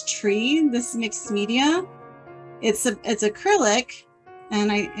in this tree, this mixed media. It's acrylic,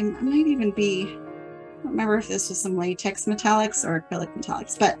 and it might even be, I don't remember if this was some latex metallics or acrylic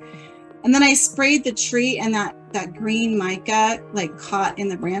metallics, but, and then I sprayed the tree, and that green mica like caught in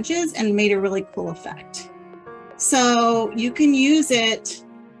the branches and made a really cool effect. So you can use it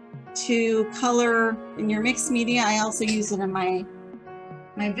to color in your mixed media. I also use it in my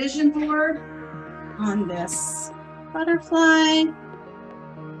vision board on this butterfly,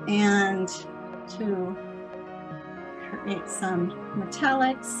 and to create some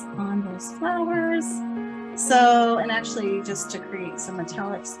metallics on those flowers. So, and actually just to create some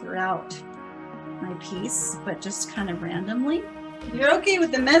metallics throughout my piece, but just kind of randomly. If you're okay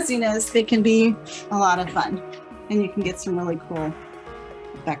with the messiness, they can be a lot of fun, and you can get some really cool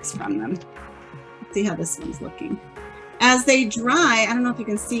effects from them. Let's see how this one's looking. As they dry, I don't know if you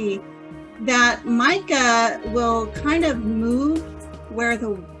can see, that mica will kind of move where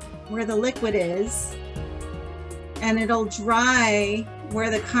the liquid is, and it'll dry where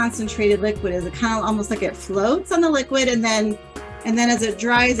the concentrated liquid is. It kind of almost like it floats on the liquid, and then as it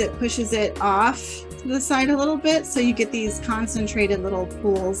dries, it pushes it off to the side a little bit, so you get these concentrated little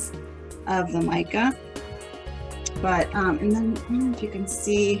pools of the mica. But and then I don't know if you can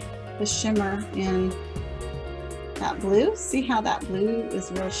see the shimmer in that blue. See how that blue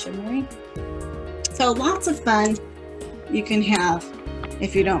is real shimmery? So lots of fun you can have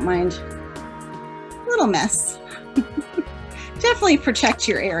if you don't mind a little mess. Definitely protect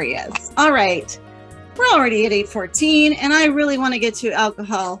your areas. All right, we're already at 8:14, and I really want to get to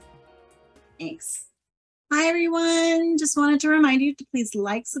alcohol inks. Hi everyone, just wanted to remind you to please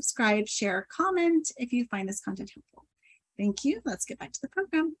like, subscribe, share, comment if you find this content helpful. Thank you. Let's get back to the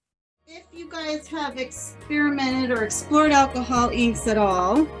program. If you guys have experimented or explored alcohol inks at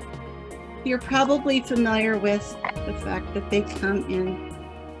all, you're probably familiar with the fact that they come in,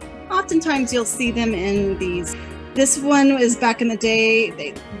 oftentimes you'll see them in these. This one was back in the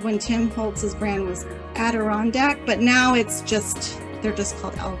day when Tim Holtz's brand was Adirondack, but now it's just, they're just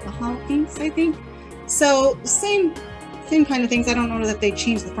called alcohol inks, I think. So same kind of things. I don't know that they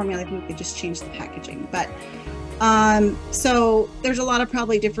changed the formula. I think they just changed the packaging, but so there's a lot of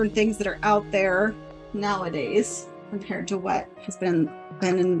probably different things that are out there nowadays compared to what has been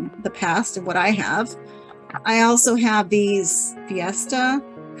in the past and what I have. I also have these Fiesta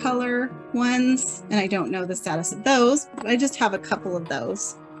color ones, and I don't know the status of those, but I just have a couple of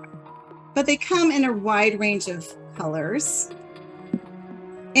those. But they come in a wide range of colors,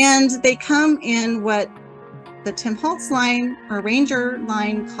 and they come in what the Tim Holtz line or Ranger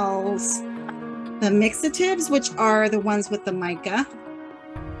line calls the mixatives, which are the ones with the mica.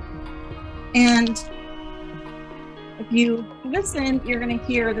 And if you listen, you're going to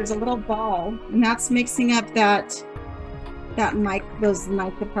hear there's a little ball, and that's mixing up those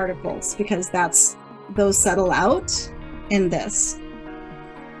mica particles, because those settle out in this.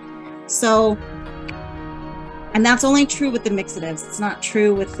 So, and that's only true with the mixatives. It's not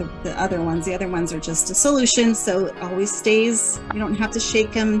true with the other ones. The other ones are just a solution, so it always stays. You don't have to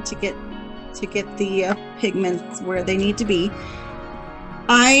shake them to get the pigments where they need to be.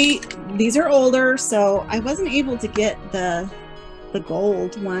 These are older, so I wasn't able to get the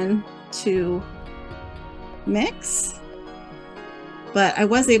gold one to mix, but I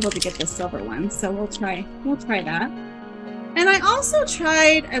was able to get the silver one, so we'll try that. And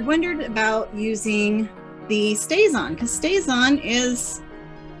I wondered about using the StazOn, because StazOn is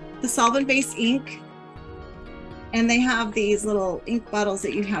the solvent-based ink, and they have these little ink bottles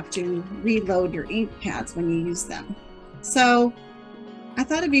that you have to reload your ink pads when you use them. So I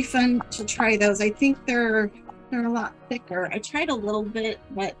thought it'd be fun to try those. I think they're a lot thicker. I tried a little bit,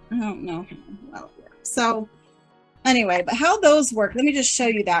 but I don't know how well it works. So anyway, but how those work, let me just show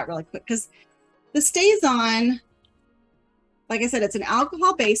you that really quick, because the StazOn, like I said, it's an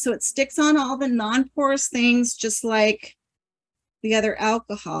alcohol base, so it sticks on all the non-porous things just like the other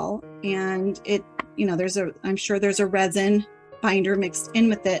alcohol. And it, I'm sure there's a resin binder mixed in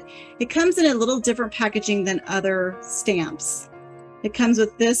with it. It comes in a little different packaging than other stamps. It comes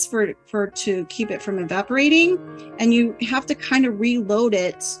with this to keep it from evaporating, and you have to kind of reload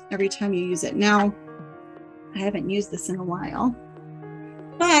it every time you use it. Now, I haven't used this in a while,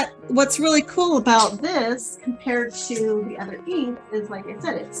 but what's really cool about this compared to the other ink is, like I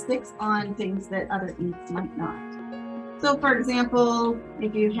said, it sticks on things that other inks might not. So for example,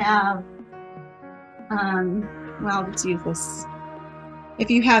 if you have, well, let's use this. If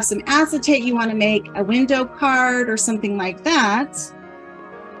you have some acetate, you want to make a window card or something like that,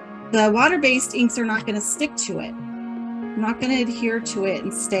 the water-based inks are not going to stick to it. Not going to adhere to it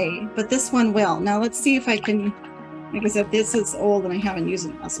and stay, but this one will. Now let's see if I can, like I said, this is old and I haven't used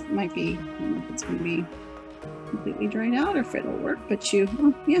it, so it might be, I don't know if it's going to be completely dried out or if it'll work, but yeah.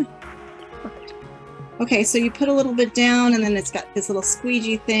 Perfect. Okay, so you put a little bit down and then it's got this little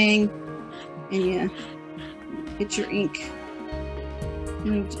squeegee thing and you get your ink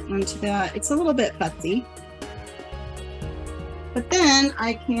onto that. It's a little bit fussy, but then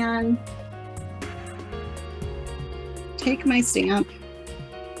I can take my stamp,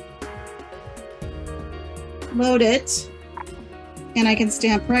 load it, and I can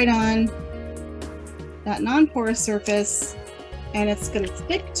stamp right on that non-porous surface, and it's going to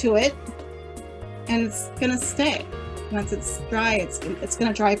stick to it, and it's going to stay. Once it's dry, it's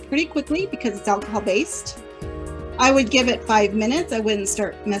going to dry pretty quickly because it's alcohol based. I would give it 5 minutes. I wouldn't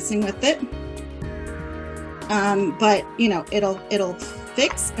start messing with it, but you know, it'll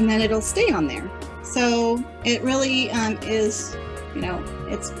fix and then it'll stay on there. So it really is, you know,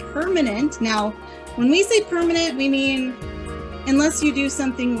 it's permanent. Now, when we say permanent, we mean unless you do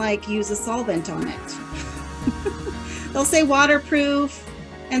something like use a solvent on it. They'll say waterproof,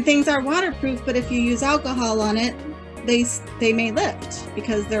 and things are waterproof, but if you use alcohol on it, they may lift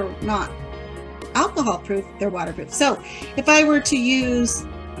because they're not alcohol proof, they're waterproof. So if I were to use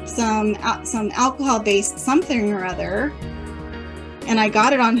some alcohol based something or other, and I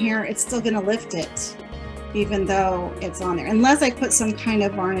got it on here, it's still going to lift it, even though it's on there. Unless I put some kind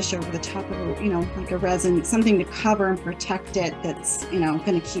of varnish over the top of it, you know, like a resin, something to cover and protect it that's, you know,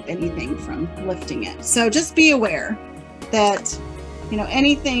 going to keep anything from lifting it. So just be aware that, you know,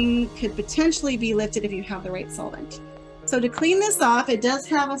 anything could potentially be lifted if you have the right solvent. So to clean this off, it does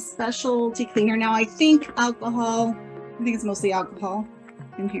have a specialty cleaner. Now I think alcohol, I think it's mostly alcohol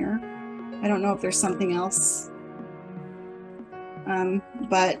in here. I don't know if there's something else.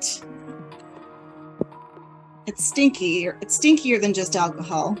 But it's stinkier than just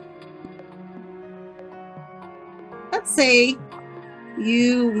alcohol. Let's say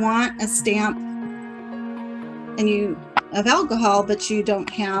you want a stamp and of alcohol, but you don't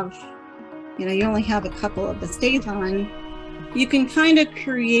have, you know, you only have a couple of the stays on. You can kind of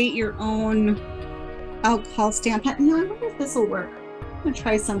create your own alcohol stamp. You know, I wonder if this will work. I'm gonna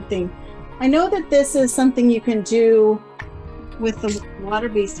try something. I know that this is something you can do with the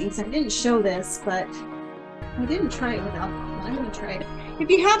water-based inks. I didn't show this, but I didn't try it with alcohol. I'm going to try it.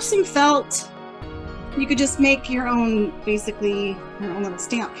 If you have some felt, you could just make your own, basically, your own little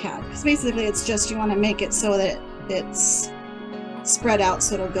stamp pad. Because basically it's just, you want to make it so that it's spread out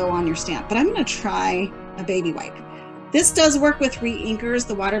so it'll go on your stamp. But I'm going to try a baby wipe. This does work with re-inkers,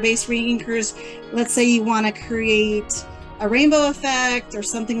 the water-based re-inkers. Let's say you want to create a rainbow effect or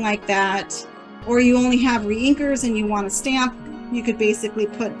something like that, or you only have re-inkers and you want to stamp. You could basically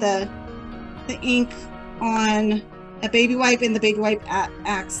put the ink on a baby wipe, and the baby wipe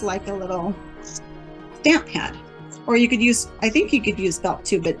acts like a little stamp pad. Or you could use, I think you could use felt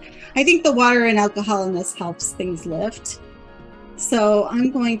too, but I think the water and alcohol in this helps things lift. So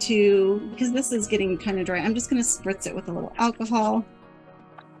I'm going to, because this is getting kind of dry, I'm just going to spritz it with a little alcohol.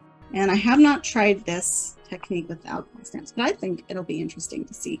 And I have not tried this technique with alcohol stamps, but I think it'll be interesting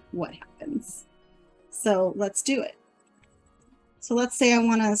to see what happens. So let's do it. So let's say I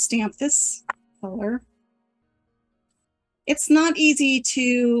want to stamp this color. It's not easy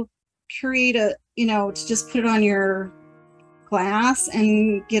to create a, you know, to just put it on your glass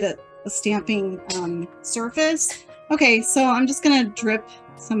and get a stamping surface. Okay, so I'm just going to drip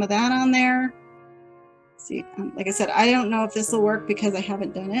some of that on there. See, like I said, I don't know if this will work because I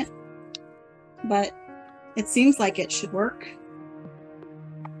haven't done it, but it seems like it should work.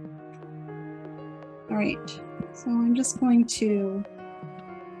 All right, so I'm just going to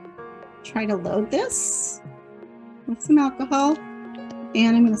try to load this with some alcohol,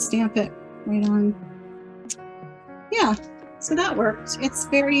 and I'm going to stamp it right on. Yeah, so that worked. It's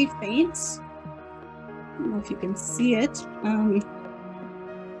very faint. I don't know if you can see it.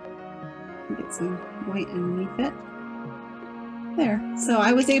 Get some white underneath it. There. So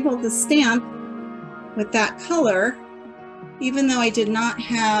I was able to stamp with that color, even though I did not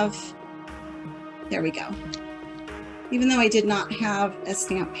have, there we go. Even though I did not have a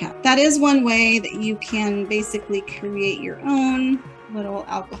stamp pad. That is one way that you can basically create your own little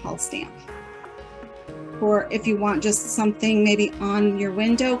alcohol stamp. or if you want just something maybe on your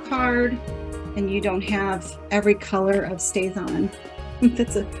window card and you don't have every color of StazOn.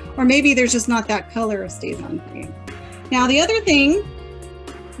 Or maybe there's just not that color of StazOn for you. Now, the other thing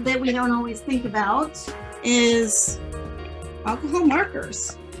that we don't always think about is alcohol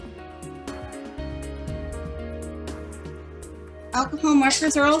markers. Alcohol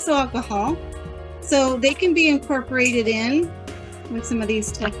markers are also alcohol, so they can be incorporated in with some of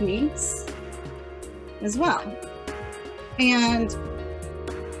these techniques as well. And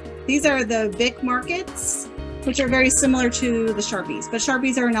these are the Bic markets, which are very similar to the Sharpies, but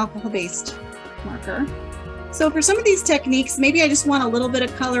Sharpies are an alcohol-based marker. So for some of these techniques, maybe I just want a little bit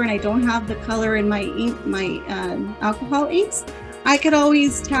of color and I don't have the color in my ink, my alcohol inks, I could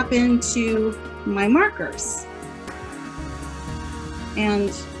always tap into my markers.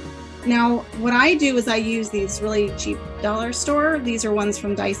 And now what I do is I use these really cheap dollar store. These are ones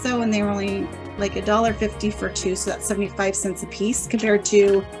from Daiso, and they're only like $1.50 for two, so that's 75 cents a piece compared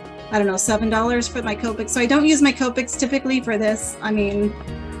to, I don't know, $7 for my Copics. So I don't use my Copics typically for this. I mean,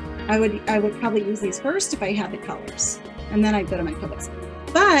 I would probably use these first if I had the colors, and then I'd go to my Copics.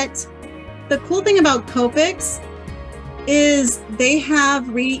 But the cool thing about Copics is they have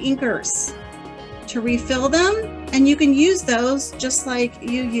re-inkers to refill them, and you can use those just like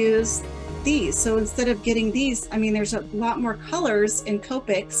you use these. So instead of getting these, I mean, there's a lot more colors in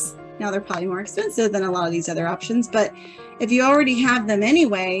Copics. Now they're probably more expensive than a lot of these other options, but if you already have them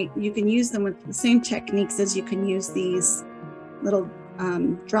anyway, you can use them with the same techniques as you can use these little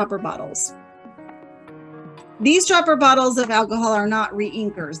dropper bottles. These dropper bottles of alcohol are not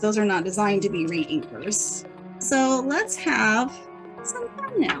re-inkers. Those are not designed to be re-inkers. So let's have some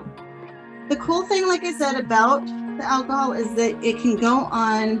fun now. The cool thing, like I said, about the alcohol is that it can go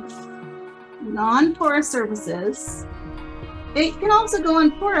on non-porous surfaces. It can also go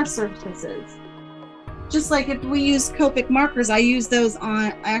on porous surfaces. Just like if we use Copic markers, I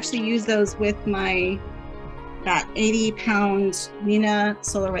actually use those with that 80-pound Nina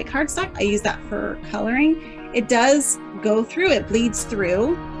Solar White cardstock. I use that for coloring. It does go through, it bleeds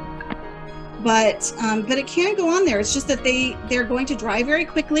through, but it can go on there. It's just that they're going to dry very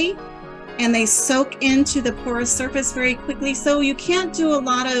quickly, and they soak into the porous surface very quickly. So you can't do a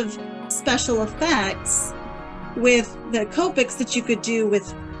lot of special effects with the Copics that you could do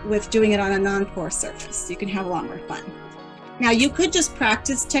with doing it on a non-porous surface. You can have a lot more fun. Now you could just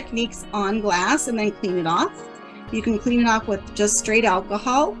practice techniques on glass and then clean it off. You can clean it off with just straight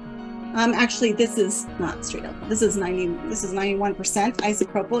alcohol. Actually, this is not straight alcohol. This is 91%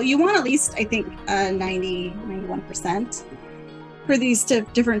 isopropyl. You want at least, I think, 91% for these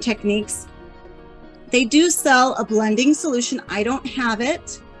different techniques. They do sell a blending solution. I don't have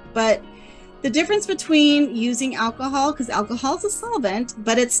it, but the difference between using alcohol, because alcohol is a solvent,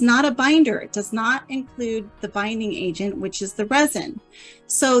 but it's not a binder. It does not include the binding agent, which is the resin.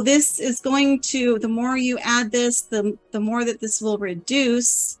 So this is going to, the more you add this, the more that this will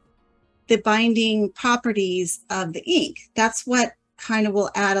reduce the binding properties of the ink. That's what kind of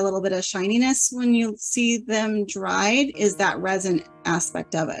will add a little bit of shininess when you see them dried, is that resin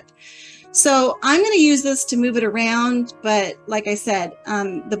aspect of it. So I'm going to use this to move it around, but like I said,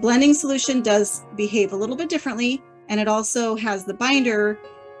 the blending solution does behave a little bit differently, and it also has the binder,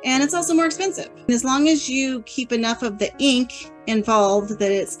 and it's also more expensive. And as long as you keep enough of the ink involved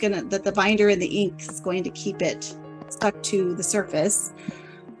that the binder and the ink is going to keep it stuck to the surface,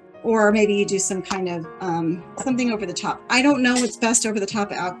 or maybe you do some kind of something over the top. I don't know what's best over the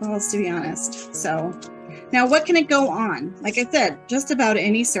top of alcohols, to be honest. So now what can it go on? Like I said, just about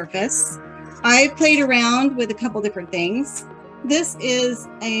any surface. I played around with a couple different things. This is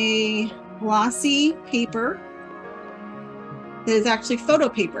a glossy paper that is actually photo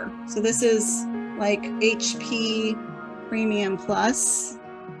paper. So this is like HP Premium Plus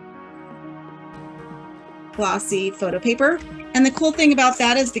glossy photo paper. And the cool thing about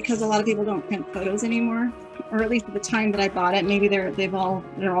that is because a lot of people don't print photos anymore, or at least at the time that I bought it, maybe they're all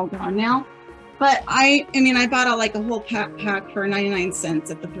gone now. But I bought like a whole pack for 99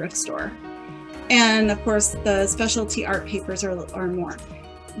 cents at the thrift store. And of course, the specialty art papers are more.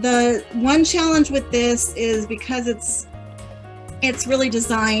 The one challenge with this is because it's really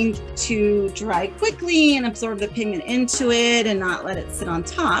designed to dry quickly and absorb the pigment into it and not let it sit on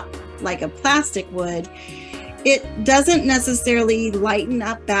top like a plastic would. It doesn't necessarily lighten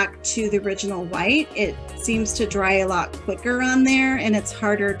up back to the original white. It seems to dry a lot quicker on there, and it's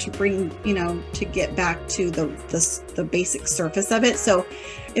harder to bring, to get back to the basic surface of it. So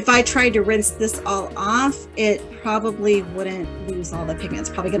if I tried to rinse this all off, it probably wouldn't lose all the pigment. It's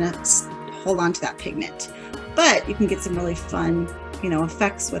probably gonna hold on to that pigment. But you can get some really fun,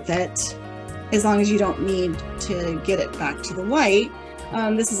 effects with it. as long as you don't need to get it back to the white.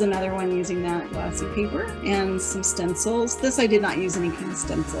 This is another one using that glossy paper and some stencils. This I did not use any kind of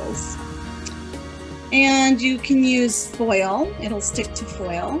stencils. And you can use foil. It'll stick to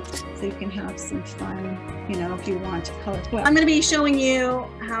foil, so you can have some fun, you know, if you want to color foil. I'm going to be showing you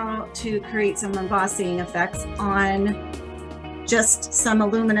how to create some embossing effects on just some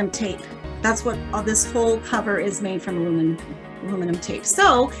aluminum tape. That's what this whole cover is made from, aluminum tape.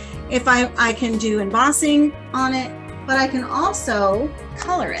 So if I can do embossing on it, but I can also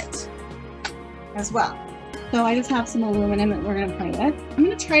color it as well. So I just have some aluminum that we're going to play with. I'm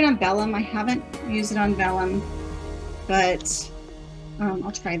going to try it on vellum. I haven't used it on vellum, but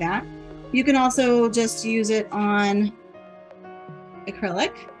I'll try that. You can also just use it on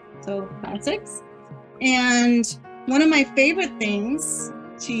acrylic, so plastics. And one of my favorite things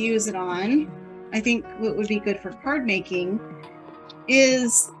to use it on, I think what would be good for card making,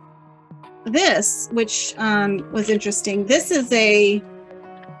 is this, which was interesting. This is a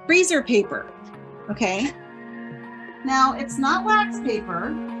freezer paper, okay? Now, it's not wax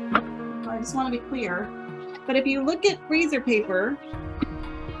paper, so I just want to be clear, but if you look at freezer paper,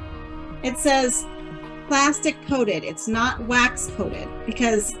 it says plastic coated. It's not wax coated,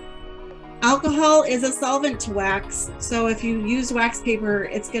 because alcohol is a solvent to wax. So if you use wax paper,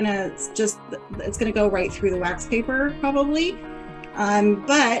 it's gonna go right through the wax paper probably.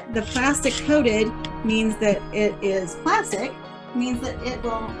 But the plastic coated means that it is plastic, means that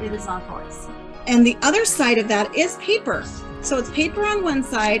it is non-porous. And the other side of that is paper. So it's paper on one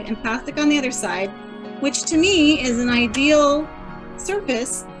side and plastic on the other side, which to me is an ideal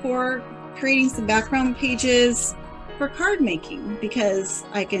surface for creating some background pages for card making, because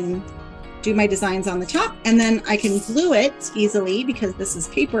I can do my designs on the top and then I can glue it easily, because this is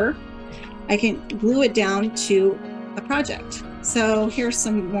paper. I can glue it down to a project. So here's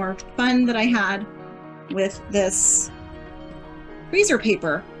some more fun that I had with this freezer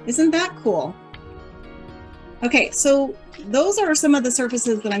paper. Isn't that cool? Okay, so those are some of the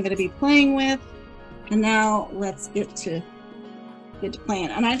surfaces that I'm going to be playing with. And now let's get to playing.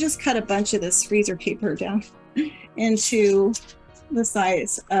 And I just cut a bunch of this freezer paper down into the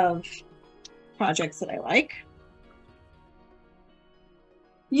size of projects that I like.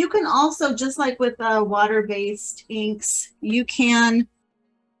 You can also, just like with water-based inks, you can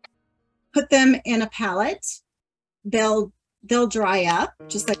put them in a palette. They'll dry up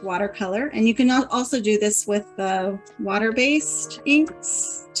just like watercolor, and you can also do this with water-based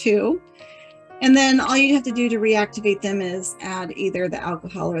inks too. And then all you have to do to reactivate them is add either the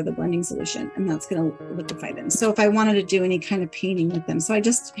alcohol or the blending solution, and that's going to liquefy them. So if I wanted to do any kind of painting with them, so I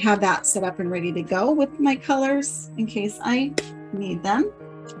just have that set up and ready to go with my colors in case I need them.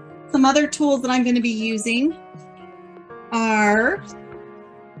 Some other tools that I'm going to be using are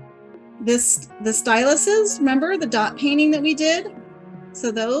the styluses. Remember the dot painting that we did?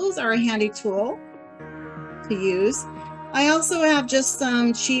 So those are a handy tool to use. I also have just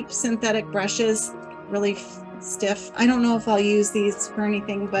some cheap synthetic brushes, really stiff. I don't know if I'll use these for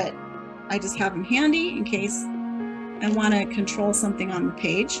anything, but I just have them handy in case I want to control something on the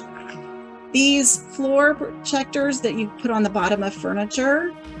page. These floor protectors that you put on the bottom of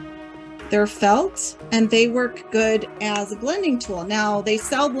furniture, they're felt and they work good as a blending tool. Now they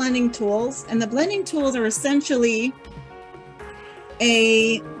sell blending tools, and the blending tools are essentially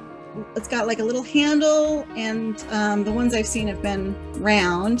it's got like a little handle, and the ones I've seen have been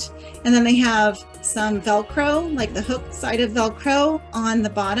round, and then they have some Velcro, like the hook side of Velcro on the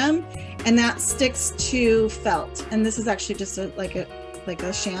bottom, and that sticks to felt. And this is actually just like a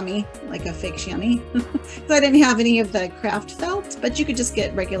chamois, like a fake chamois, because I didn't have any of the craft felt, but you could just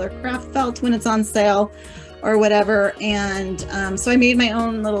get regular craft felt when it's on sale or whatever. And so I made my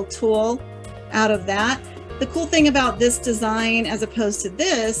own little tool out of that. The cool thing about this design as opposed to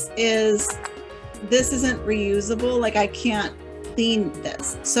this is this isn't reusable. Like I can't clean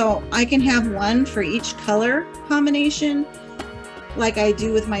this, so I can have one for each color combination like I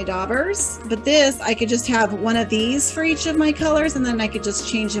do with my daubers, but this I could just have one of these for each of my colors, and then I could just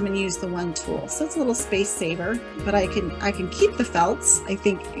change them and use the one tool. So it's a little space saver, but I can keep the felts, I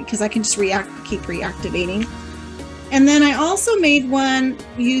think, because I can just keep reactivating. And then I also made one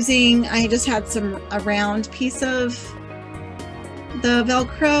using, I just had a round piece of the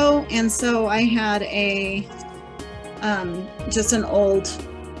Velcro, and so I had just an old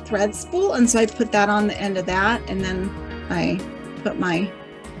thread spool, and so I put that on the end of that, and then I put my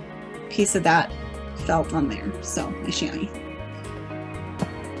piece of that felt on there, so my chamois.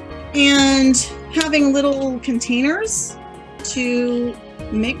 And having little containers to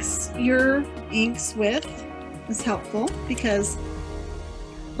mix your inks with is helpful, because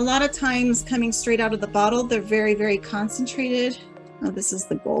a lot of times coming straight out of the bottle, they're very, very concentrated. Oh, this is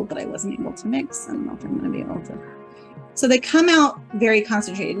the gold that I wasn't able to mix. I don't know if I'm going to be able to. So they come out very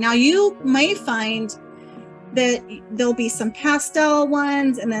concentrated. Now you may find that there'll be some pastel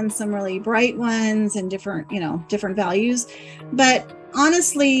ones and then some really bright ones and different, different values. But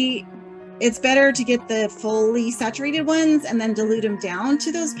honestly, it's better to get the fully saturated ones and then dilute them down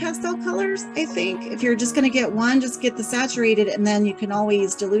to those pastel colors. I think if you're just going to get one, just get the saturated, and then you can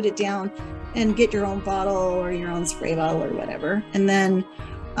always dilute it down and get your own bottle or your own spray bottle or whatever. And then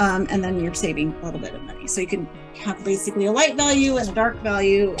you're saving a little bit of money. So you can have basically a light value and a dark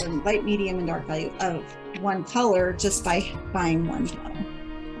value, or light, medium, and dark value of one color just by buying one bottle.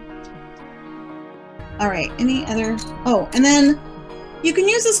 All right, any other? Oh, and then you can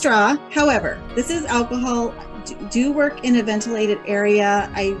use a straw. However, this is alcohol. Do work in a ventilated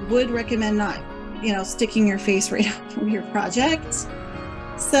area. I would recommend not, sticking your face right out from your project.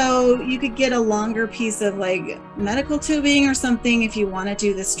 So you could get a longer piece of like medical tubing or something if you want to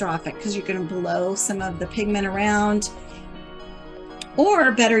do the straw effect, because you're going to blow some of the pigment around.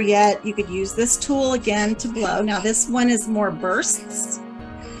 Or better yet, you could use this tool again to blow. Now this one is more bursts.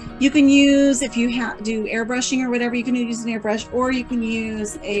 You can use, if you do airbrushing or whatever, you can use an airbrush, or you can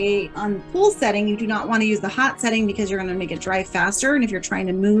use on cool setting. You do not want to use the hot setting because you're going to make it dry faster. And if you're trying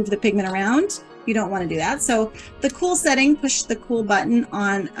to move the pigment around, you don't want to do that. So the cool setting, push the cool button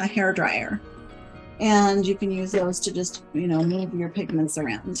on a hair dryer, and you can use those to just, move your pigments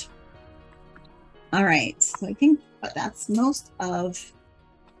around. All right, so I think that's most of.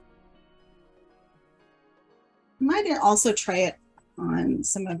 I might also try it on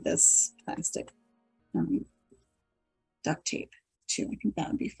some of this plastic duct tape too. I think that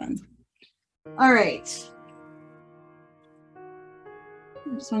would be fun. All right.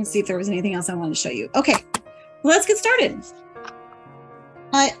 I just want to see if there was anything else I wanted to show you. Okay, well, let's get started.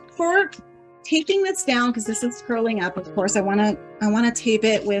 For taping this down, because this is curling up, of course, I want to tape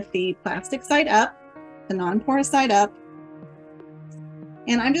it with the plastic side up, the non-porous side up.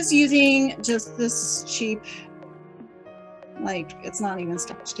 And I'm just using this cheap, like, it's not even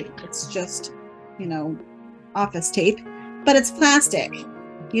Scotch tape. It's just, office tape, but it's plastic.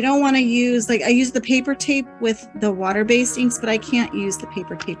 You don't want to use, like, I use the paper tape with the water-based inks, but I can't use the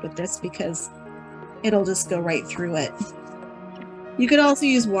paper tape with this because it'll just go right through it. You could also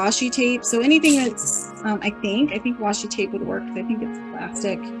use washi tape. So anything that's, I think washi tape would work, because I think it's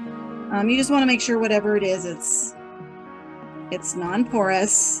plastic. You just want to make sure whatever it is, it's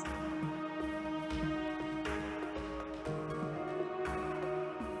non-porous.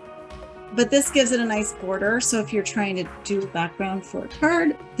 But this gives it a nice border. So if you're trying to do background for a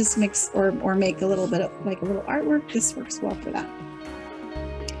card, this makes, or make a little bit of like a little artwork, this works well for that.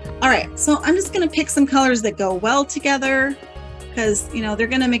 All right, so I'm just gonna pick some colors that go well together, because they're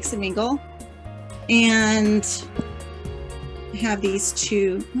gonna mix and mingle. And I have these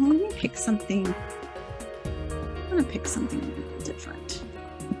two. Oh, let me pick something. I'm gonna pick something different.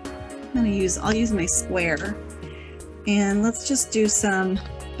 I'll use my square. And let's just do some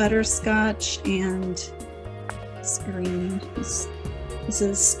butterscotch and green. This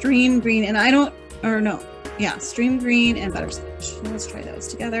is stream green, and stream green and butterscotch. Let's try those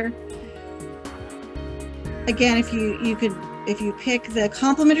together. Again, if you pick the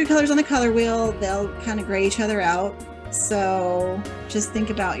complementary colors on the color wheel, they'll kind of gray each other out. So just think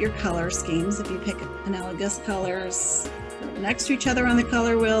about your color schemes. If you pick analogous colors next to each other on the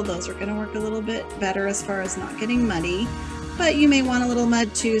color wheel, those are going to work a little bit better as far as not getting muddy. But you may want a little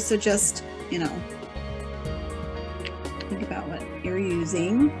mud too, so just, think about what you're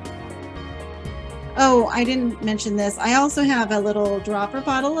using. Oh, I didn't mention this. I also have a little dropper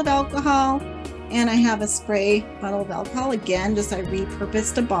bottle of alcohol, and I have a spray bottle of alcohol. Again, just I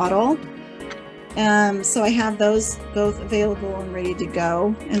repurposed a bottle. So I have those both available and ready to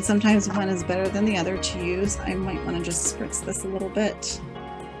go. And sometimes one is better than the other to use. I might want to just spritz this a little bit.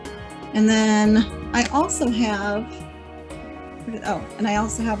 And then I also have,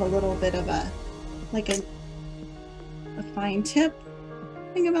 a little bit of a fine tip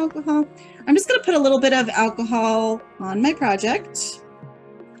thing of alcohol. I'm just going to put a little bit of alcohol on my project.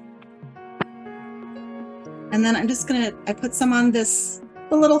 And then I put some on the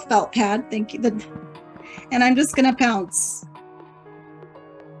little felt pad, thank you. And I'm just going to pounce.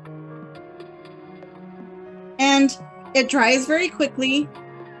 And it dries very quickly.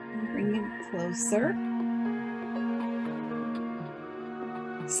 I'll bring it closer.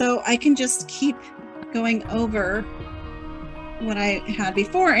 So I can just keep going over what I had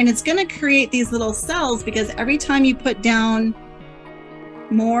before, and it's going to create these little cells, because every time you put down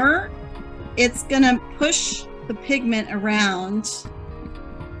more, it's going to push the pigment around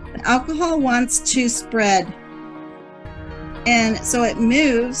alcohol wants to spread. And so it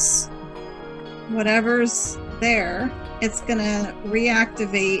moves whatever's there. It's gonna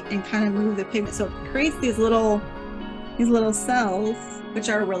reactivate and kind of move the pigment. So it creates these little cells, which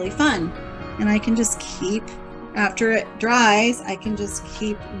are really fun. And I can just keep, after it dries, I can just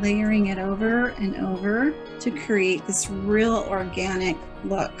keep layering it over and over to create this real organic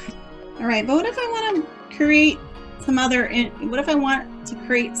look. All right, but what if I want to create some other, what if I want to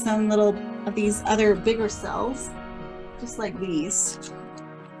create some little of these other bigger cells, just like these?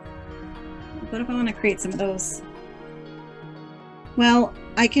 What if I want to create some of those? Well,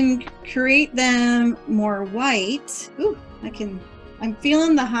 I can create them more white. Ooh, I'm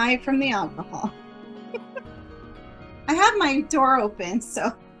feeling the high from the alcohol. I have my door open, so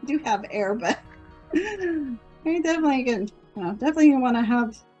I do have air, but I definitely want to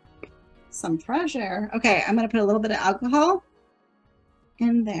have some fresh air. Okay, I'm going to put a little bit of alcohol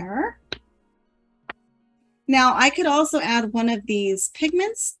in there. Now, I could also add one of these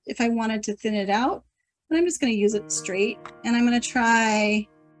pigments if I wanted to thin it out, but I'm just going to use it straight. And I'm going to try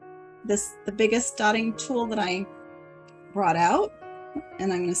the biggest dotting tool that I brought out,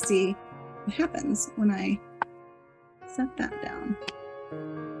 and I'm going to see what happens when I set that down.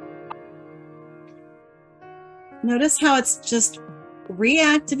 Notice how it's just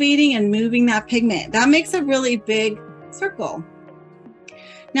reactivating and moving that pigment. That makes a really big circle.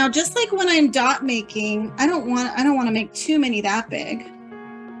 Now, just like when I'm dot making, I don't want to make too many that big.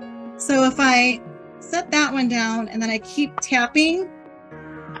 So if I set that one down and then I keep tapping,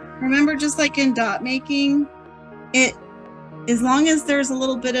 remember, just like in dot making, as long as there's a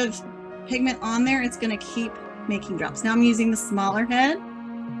little bit of pigment on there, it's going to keep making drops. Now I'm using the smaller head.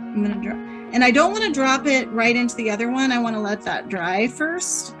 I'm going to drop, and I don't want to drop it right into the other one. I want to let that dry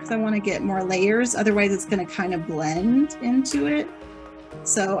first because I want to get more layers. Otherwise, it's going to kind of blend into it.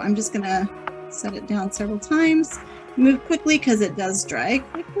 So I'm just going to set it down several times. Move quickly because it does dry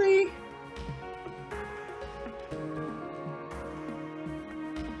quickly.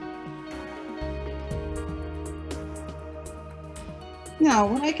 Now,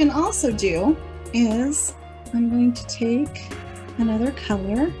 what I can also do is I'm going to take another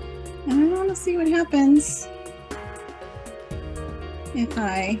color, and I want to see what happens if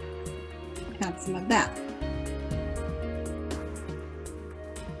I add some of that.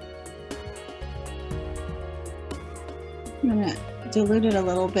 I'm going to dilute it a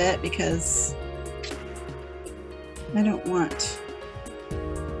little bit because I don't want,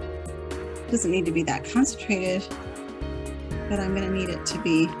 it doesn't need to be that concentrated, but I'm going to need it to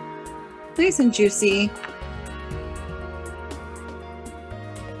be nice and juicy.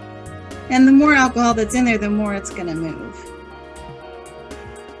 And the more alcohol that's in there, the more it's going to move.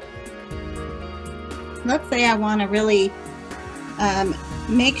 Let's say I want to really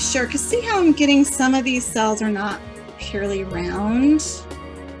make sure, because see how I'm getting some of these cells are not purely round.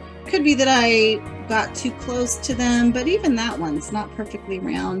 Could be that I got too close to them, but even that one's not perfectly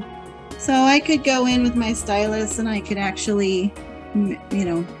round. So I could go in with my stylus and I could actually, you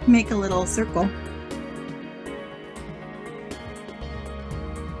know, make a little circle.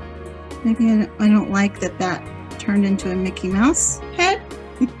 Maybe I don't like that turned into a Mickey Mouse head.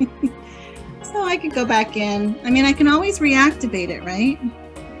 So I could go back in. I mean, I can always reactivate it, right?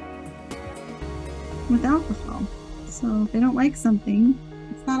 With alcohol. So if I don't like something,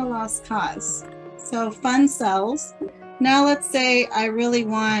 it's not a lost cause. So fun cells. Now let's say I really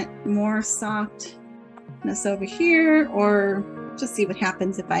want more softness over here, or just see what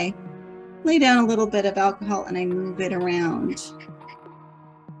happens if I lay down a little bit of alcohol and I move it around.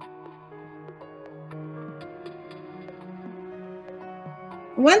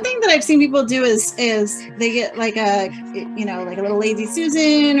 One thing that I've seen people do is they get like a, you know, like a little Lazy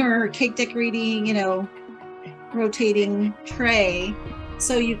Susan or cake decorating, you know, rotating tray.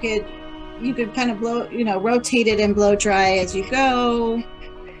 So you could kind of blow, you know, rotate it and blow dry as you go.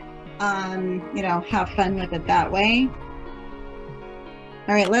 You know, have fun with it that way.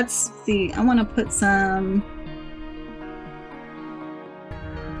 All right, let's see. I want to put some.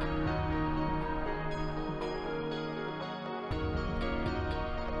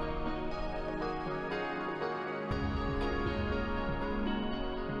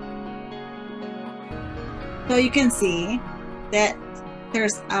 So you can see that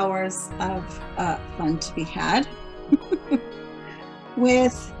there's hours of fun to be had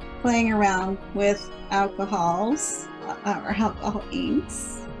with playing around with alcohols or alcohol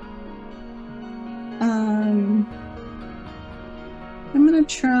inks. I'm going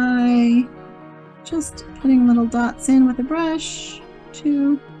to try just putting little dots in with a brush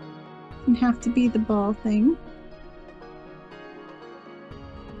too. Doesn't have to be the ball thing.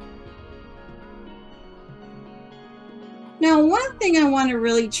 thing I want to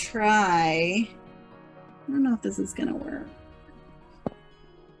really try, I don't know if this is going to work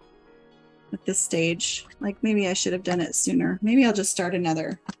at this stage. Like maybe I should have done it sooner. Maybe I'll just start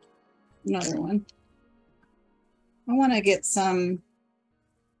another one. I want to get some,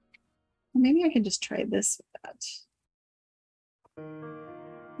 maybe I can just try this with that.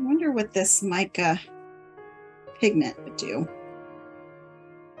 I wonder what this mica pigment would do.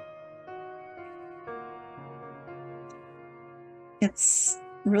 It's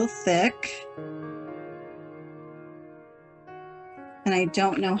real thick. And I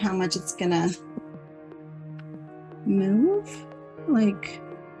don't know how much it's gonna move, like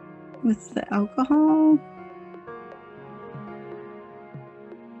with the alcohol.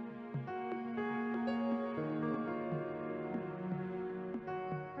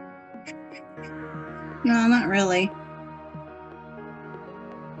 No, not really.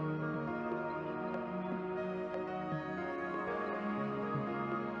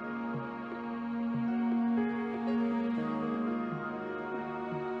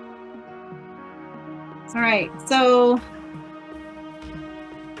 All right, so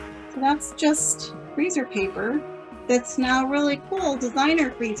that's just freezer paper. That's now really cool,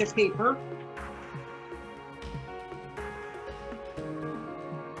 designer freezer paper.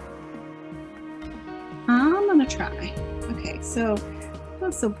 I'm gonna try. Okay, so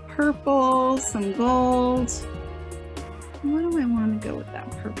some purple, some gold. What do I want to go with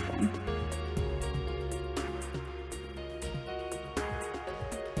that purple?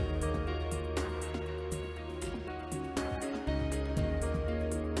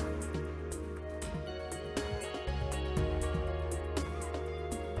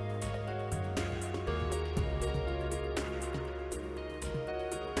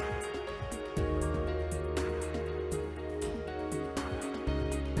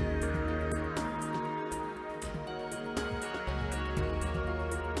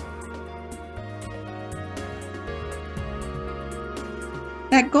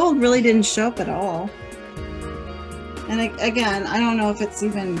 That gold really didn't show up at all. And again, I don't know if it's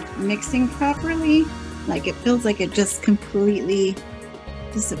even mixing properly. Like it feels like it just completely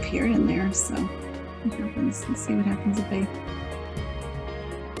disappeared in there. So what happens? Let's see what happens if I...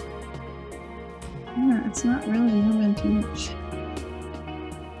 Yeah, it's not really moving too much.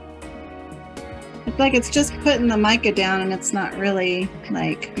 It's like it's just putting the mica down and it's not really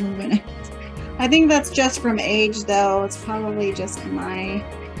like moving it. I think that's just from age though. It's probably just my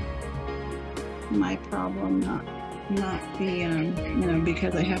problem, not the you know,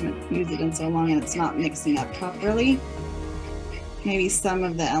 because I haven't used it in so long and it's not mixing up properly. Maybe some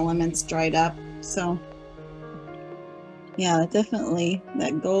of the elements dried up. So yeah, definitely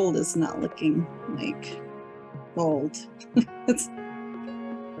that gold is not looking like gold. it's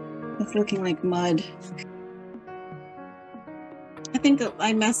looking like mud. I think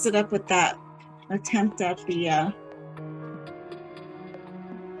I messed it up with that attempt at the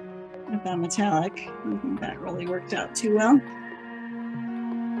with that metallic. I don't think that really worked out too well.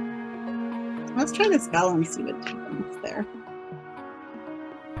 Let's try this bell and see what happens there.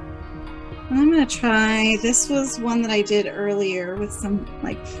 I'm gonna try, this was one that I did earlier with some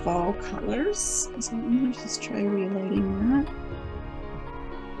like fall colors. So I'm gonna just try reloading that.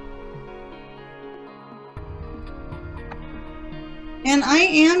 And I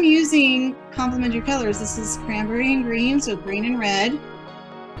am using complementary colors. This is cranberry and green, so green and red.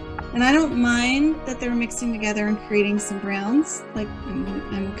 And I don't mind that they're mixing together and creating some browns. Like,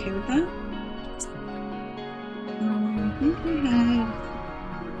 I'm okay with that. I think I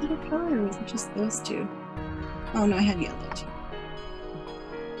had what color, or was it just those two? Oh no, I had yellow too.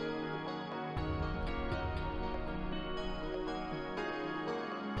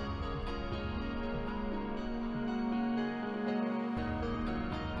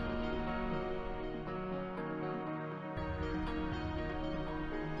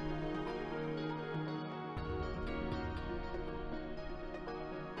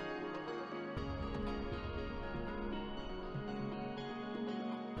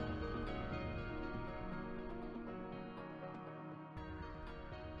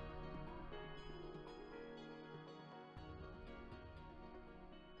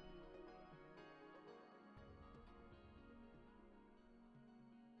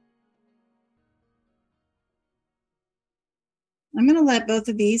 I'm going to let both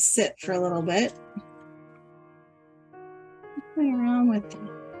of these sit for a little bit. Play around with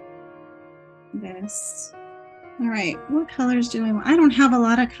this. All right, what colors do I want? I don't have a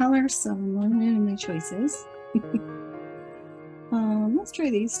lot of colors, so I'm limited in my choices. Let's try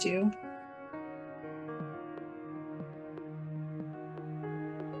these two.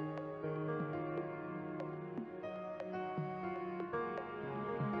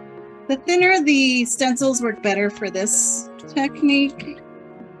 The thinner the stencils work better for this technique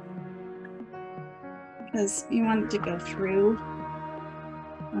because you want it to go through.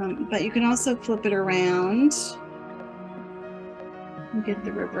 But you can also flip it around and get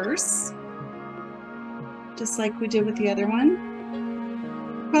the reverse, just like we did with the other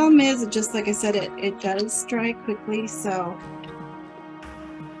one. Problem is, just like I said, it does dry quickly, so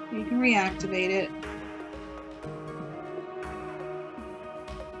you can reactivate it.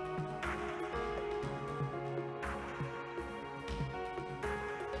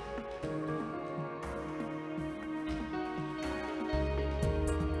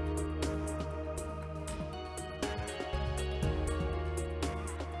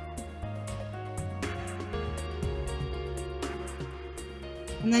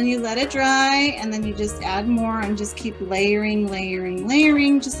 And then you let it dry, and then you just add more and just keep layering, layering,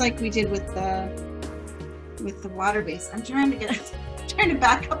 layering, just like we did with the water base. I'm trying to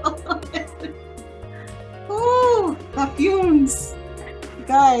back up a little bit. Oh, the fumes,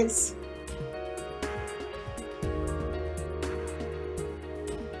 guys.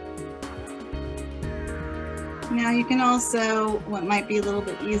 Now you can also, what might be a little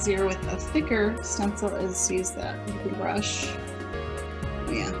bit easier with a thicker stencil is use that brush.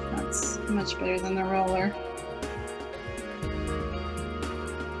 Yeah, that's much better than the roller.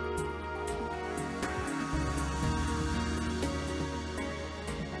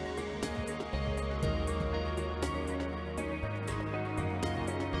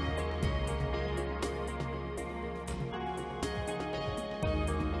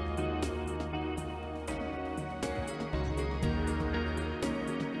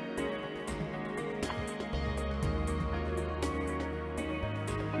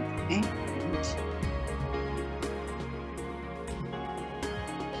 Okay.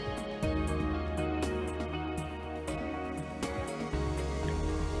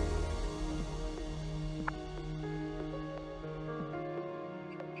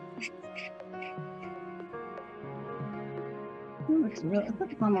 It looks really, it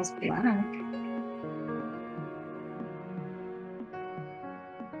looks almost black.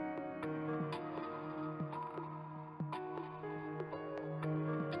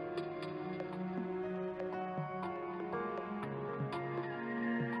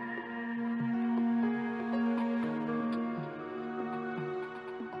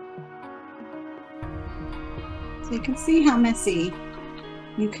 So you can see how messy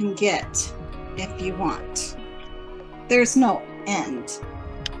you can get if you want. There's no end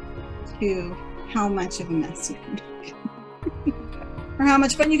to how much of a mess you can make or how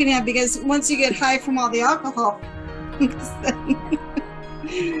much fun you can have, because once you get high from all the alcohol, it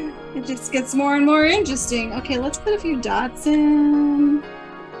just gets more and more interesting. Okay, let's put a few dots in.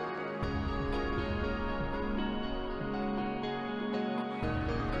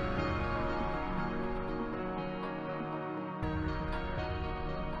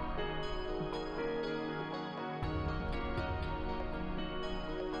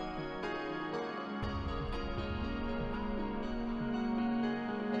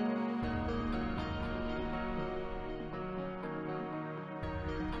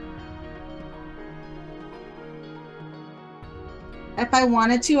 If I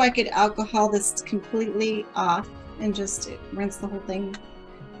wanted to, I could alcohol this completely off and just rinse the whole thing,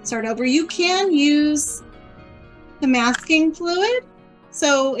 start over. You can use the masking fluid.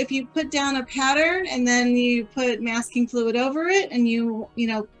 So if you put down a pattern and then you put masking fluid over it and you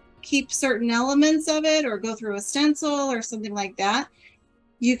know, keep certain elements of it or go through a stencil or something like that,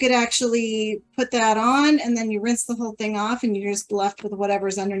 you could actually put that on and then you rinse the whole thing off and you're just left with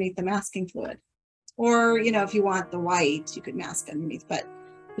whatever's underneath the masking fluid. Or, you know, if you want the white, you could mask underneath, but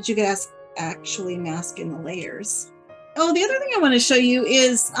you could actually mask in the layers. Oh, the other thing I want to show you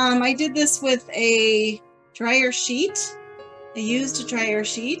is I did this with a dryer sheet. I used a dryer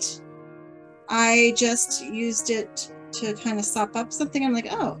sheet. I just used it to kind of sop up something. I'm like,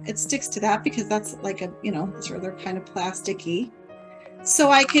 oh, it sticks to that because that's like a, you know, sort of they're kind of plasticky.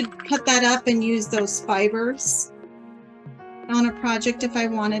 So I could put that up and use those fibers on a project if I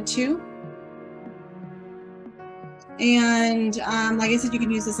wanted to. And like I said, you can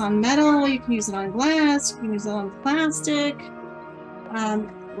use this on metal, you can use it on glass, you can use it on plastic.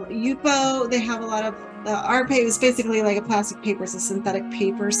 Yupo, they have a lot of, our paper is basically like a plastic paper, it's a synthetic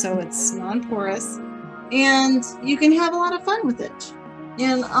paper, so it's non-porous. And you can have a lot of fun with it.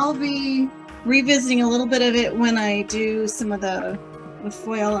 And I'll be revisiting a little bit of it when I do some of the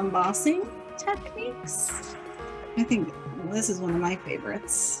foil embossing techniques. I think this is one of my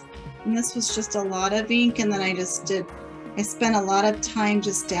favorites. And this was just a lot of ink, and then I spent a lot of time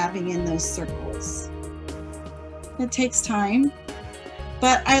just dabbing in those circles. It takes time,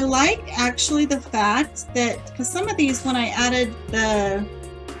 But I like actually the fact that, because some of these, when I added the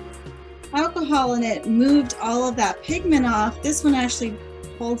alcohol in it, moved all of that pigment off. This one actually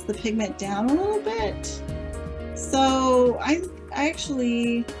pulls the pigment down a little bit. So I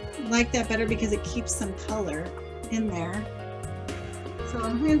actually like that better because it keeps some color in there. So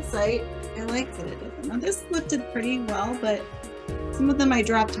in hindsight, I like that it did. Now this lifted pretty well, but some of them I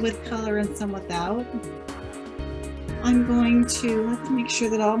dropped with color and some without. I'm going to have to make sure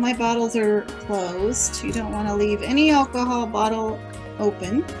that all my bottles are closed. You don't want to leave any alcohol bottle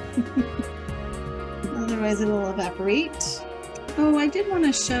open. Otherwise it'll evaporate. Oh, I did want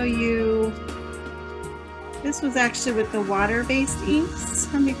to show you, this was actually with the water-based inks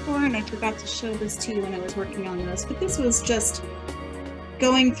from before, and I forgot to show this to you when I was working on this, but this was just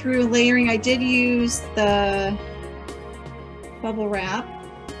going through layering. I did use the bubble wrap,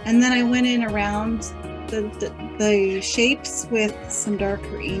 and then I went in around the shapes with some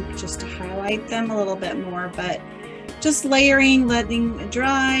darker ink just to highlight them a little bit more, but just layering, letting it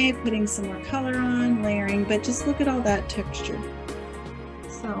dry, putting some more color on, layering, but just look at all that texture.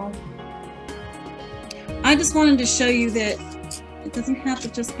 So I just wanted to show you that it doesn't have to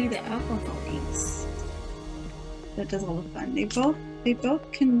just be the alcohol inks that does all the fun. They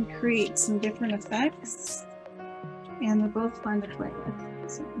both can create some different effects, and they're both fun to play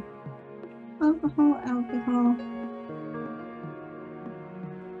with. So, alcohol.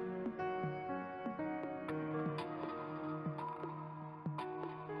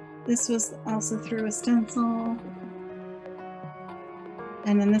 This was also through a stencil.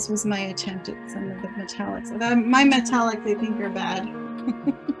 And then this was my attempt at some of the metallics. My metallics, I think, are bad.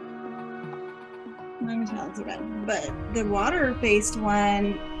 My metallics are bad. But the water-based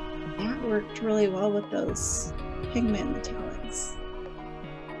one, that worked really well with those pigment metallics.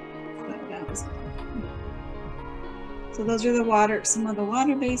 So that was fun. So those are some of the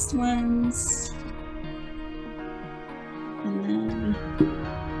water-based ones. And then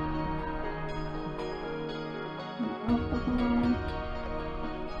alcohol.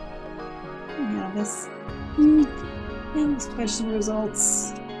 Yeah, this questionable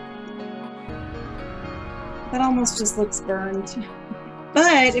results. That almost just looks burned.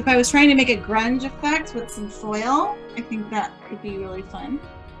 But if I was trying to make a grunge effect with some foil, I think that could be really fun.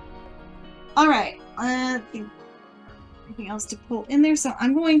 All right, anything else to pull in there? So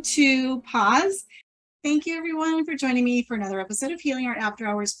I'm going to pause. Thank you everyone for joining me for another episode of Healing Art After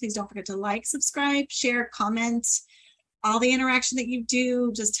Hours. Please don't forget to like, subscribe, share, comment. All the interaction that you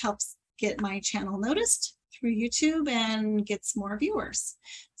do just helps get my channel noticed through YouTube and gets more viewers.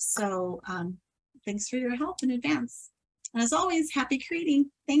 So thanks for your help in advance. And as always, happy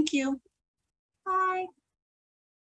creating. Thank you. Bye.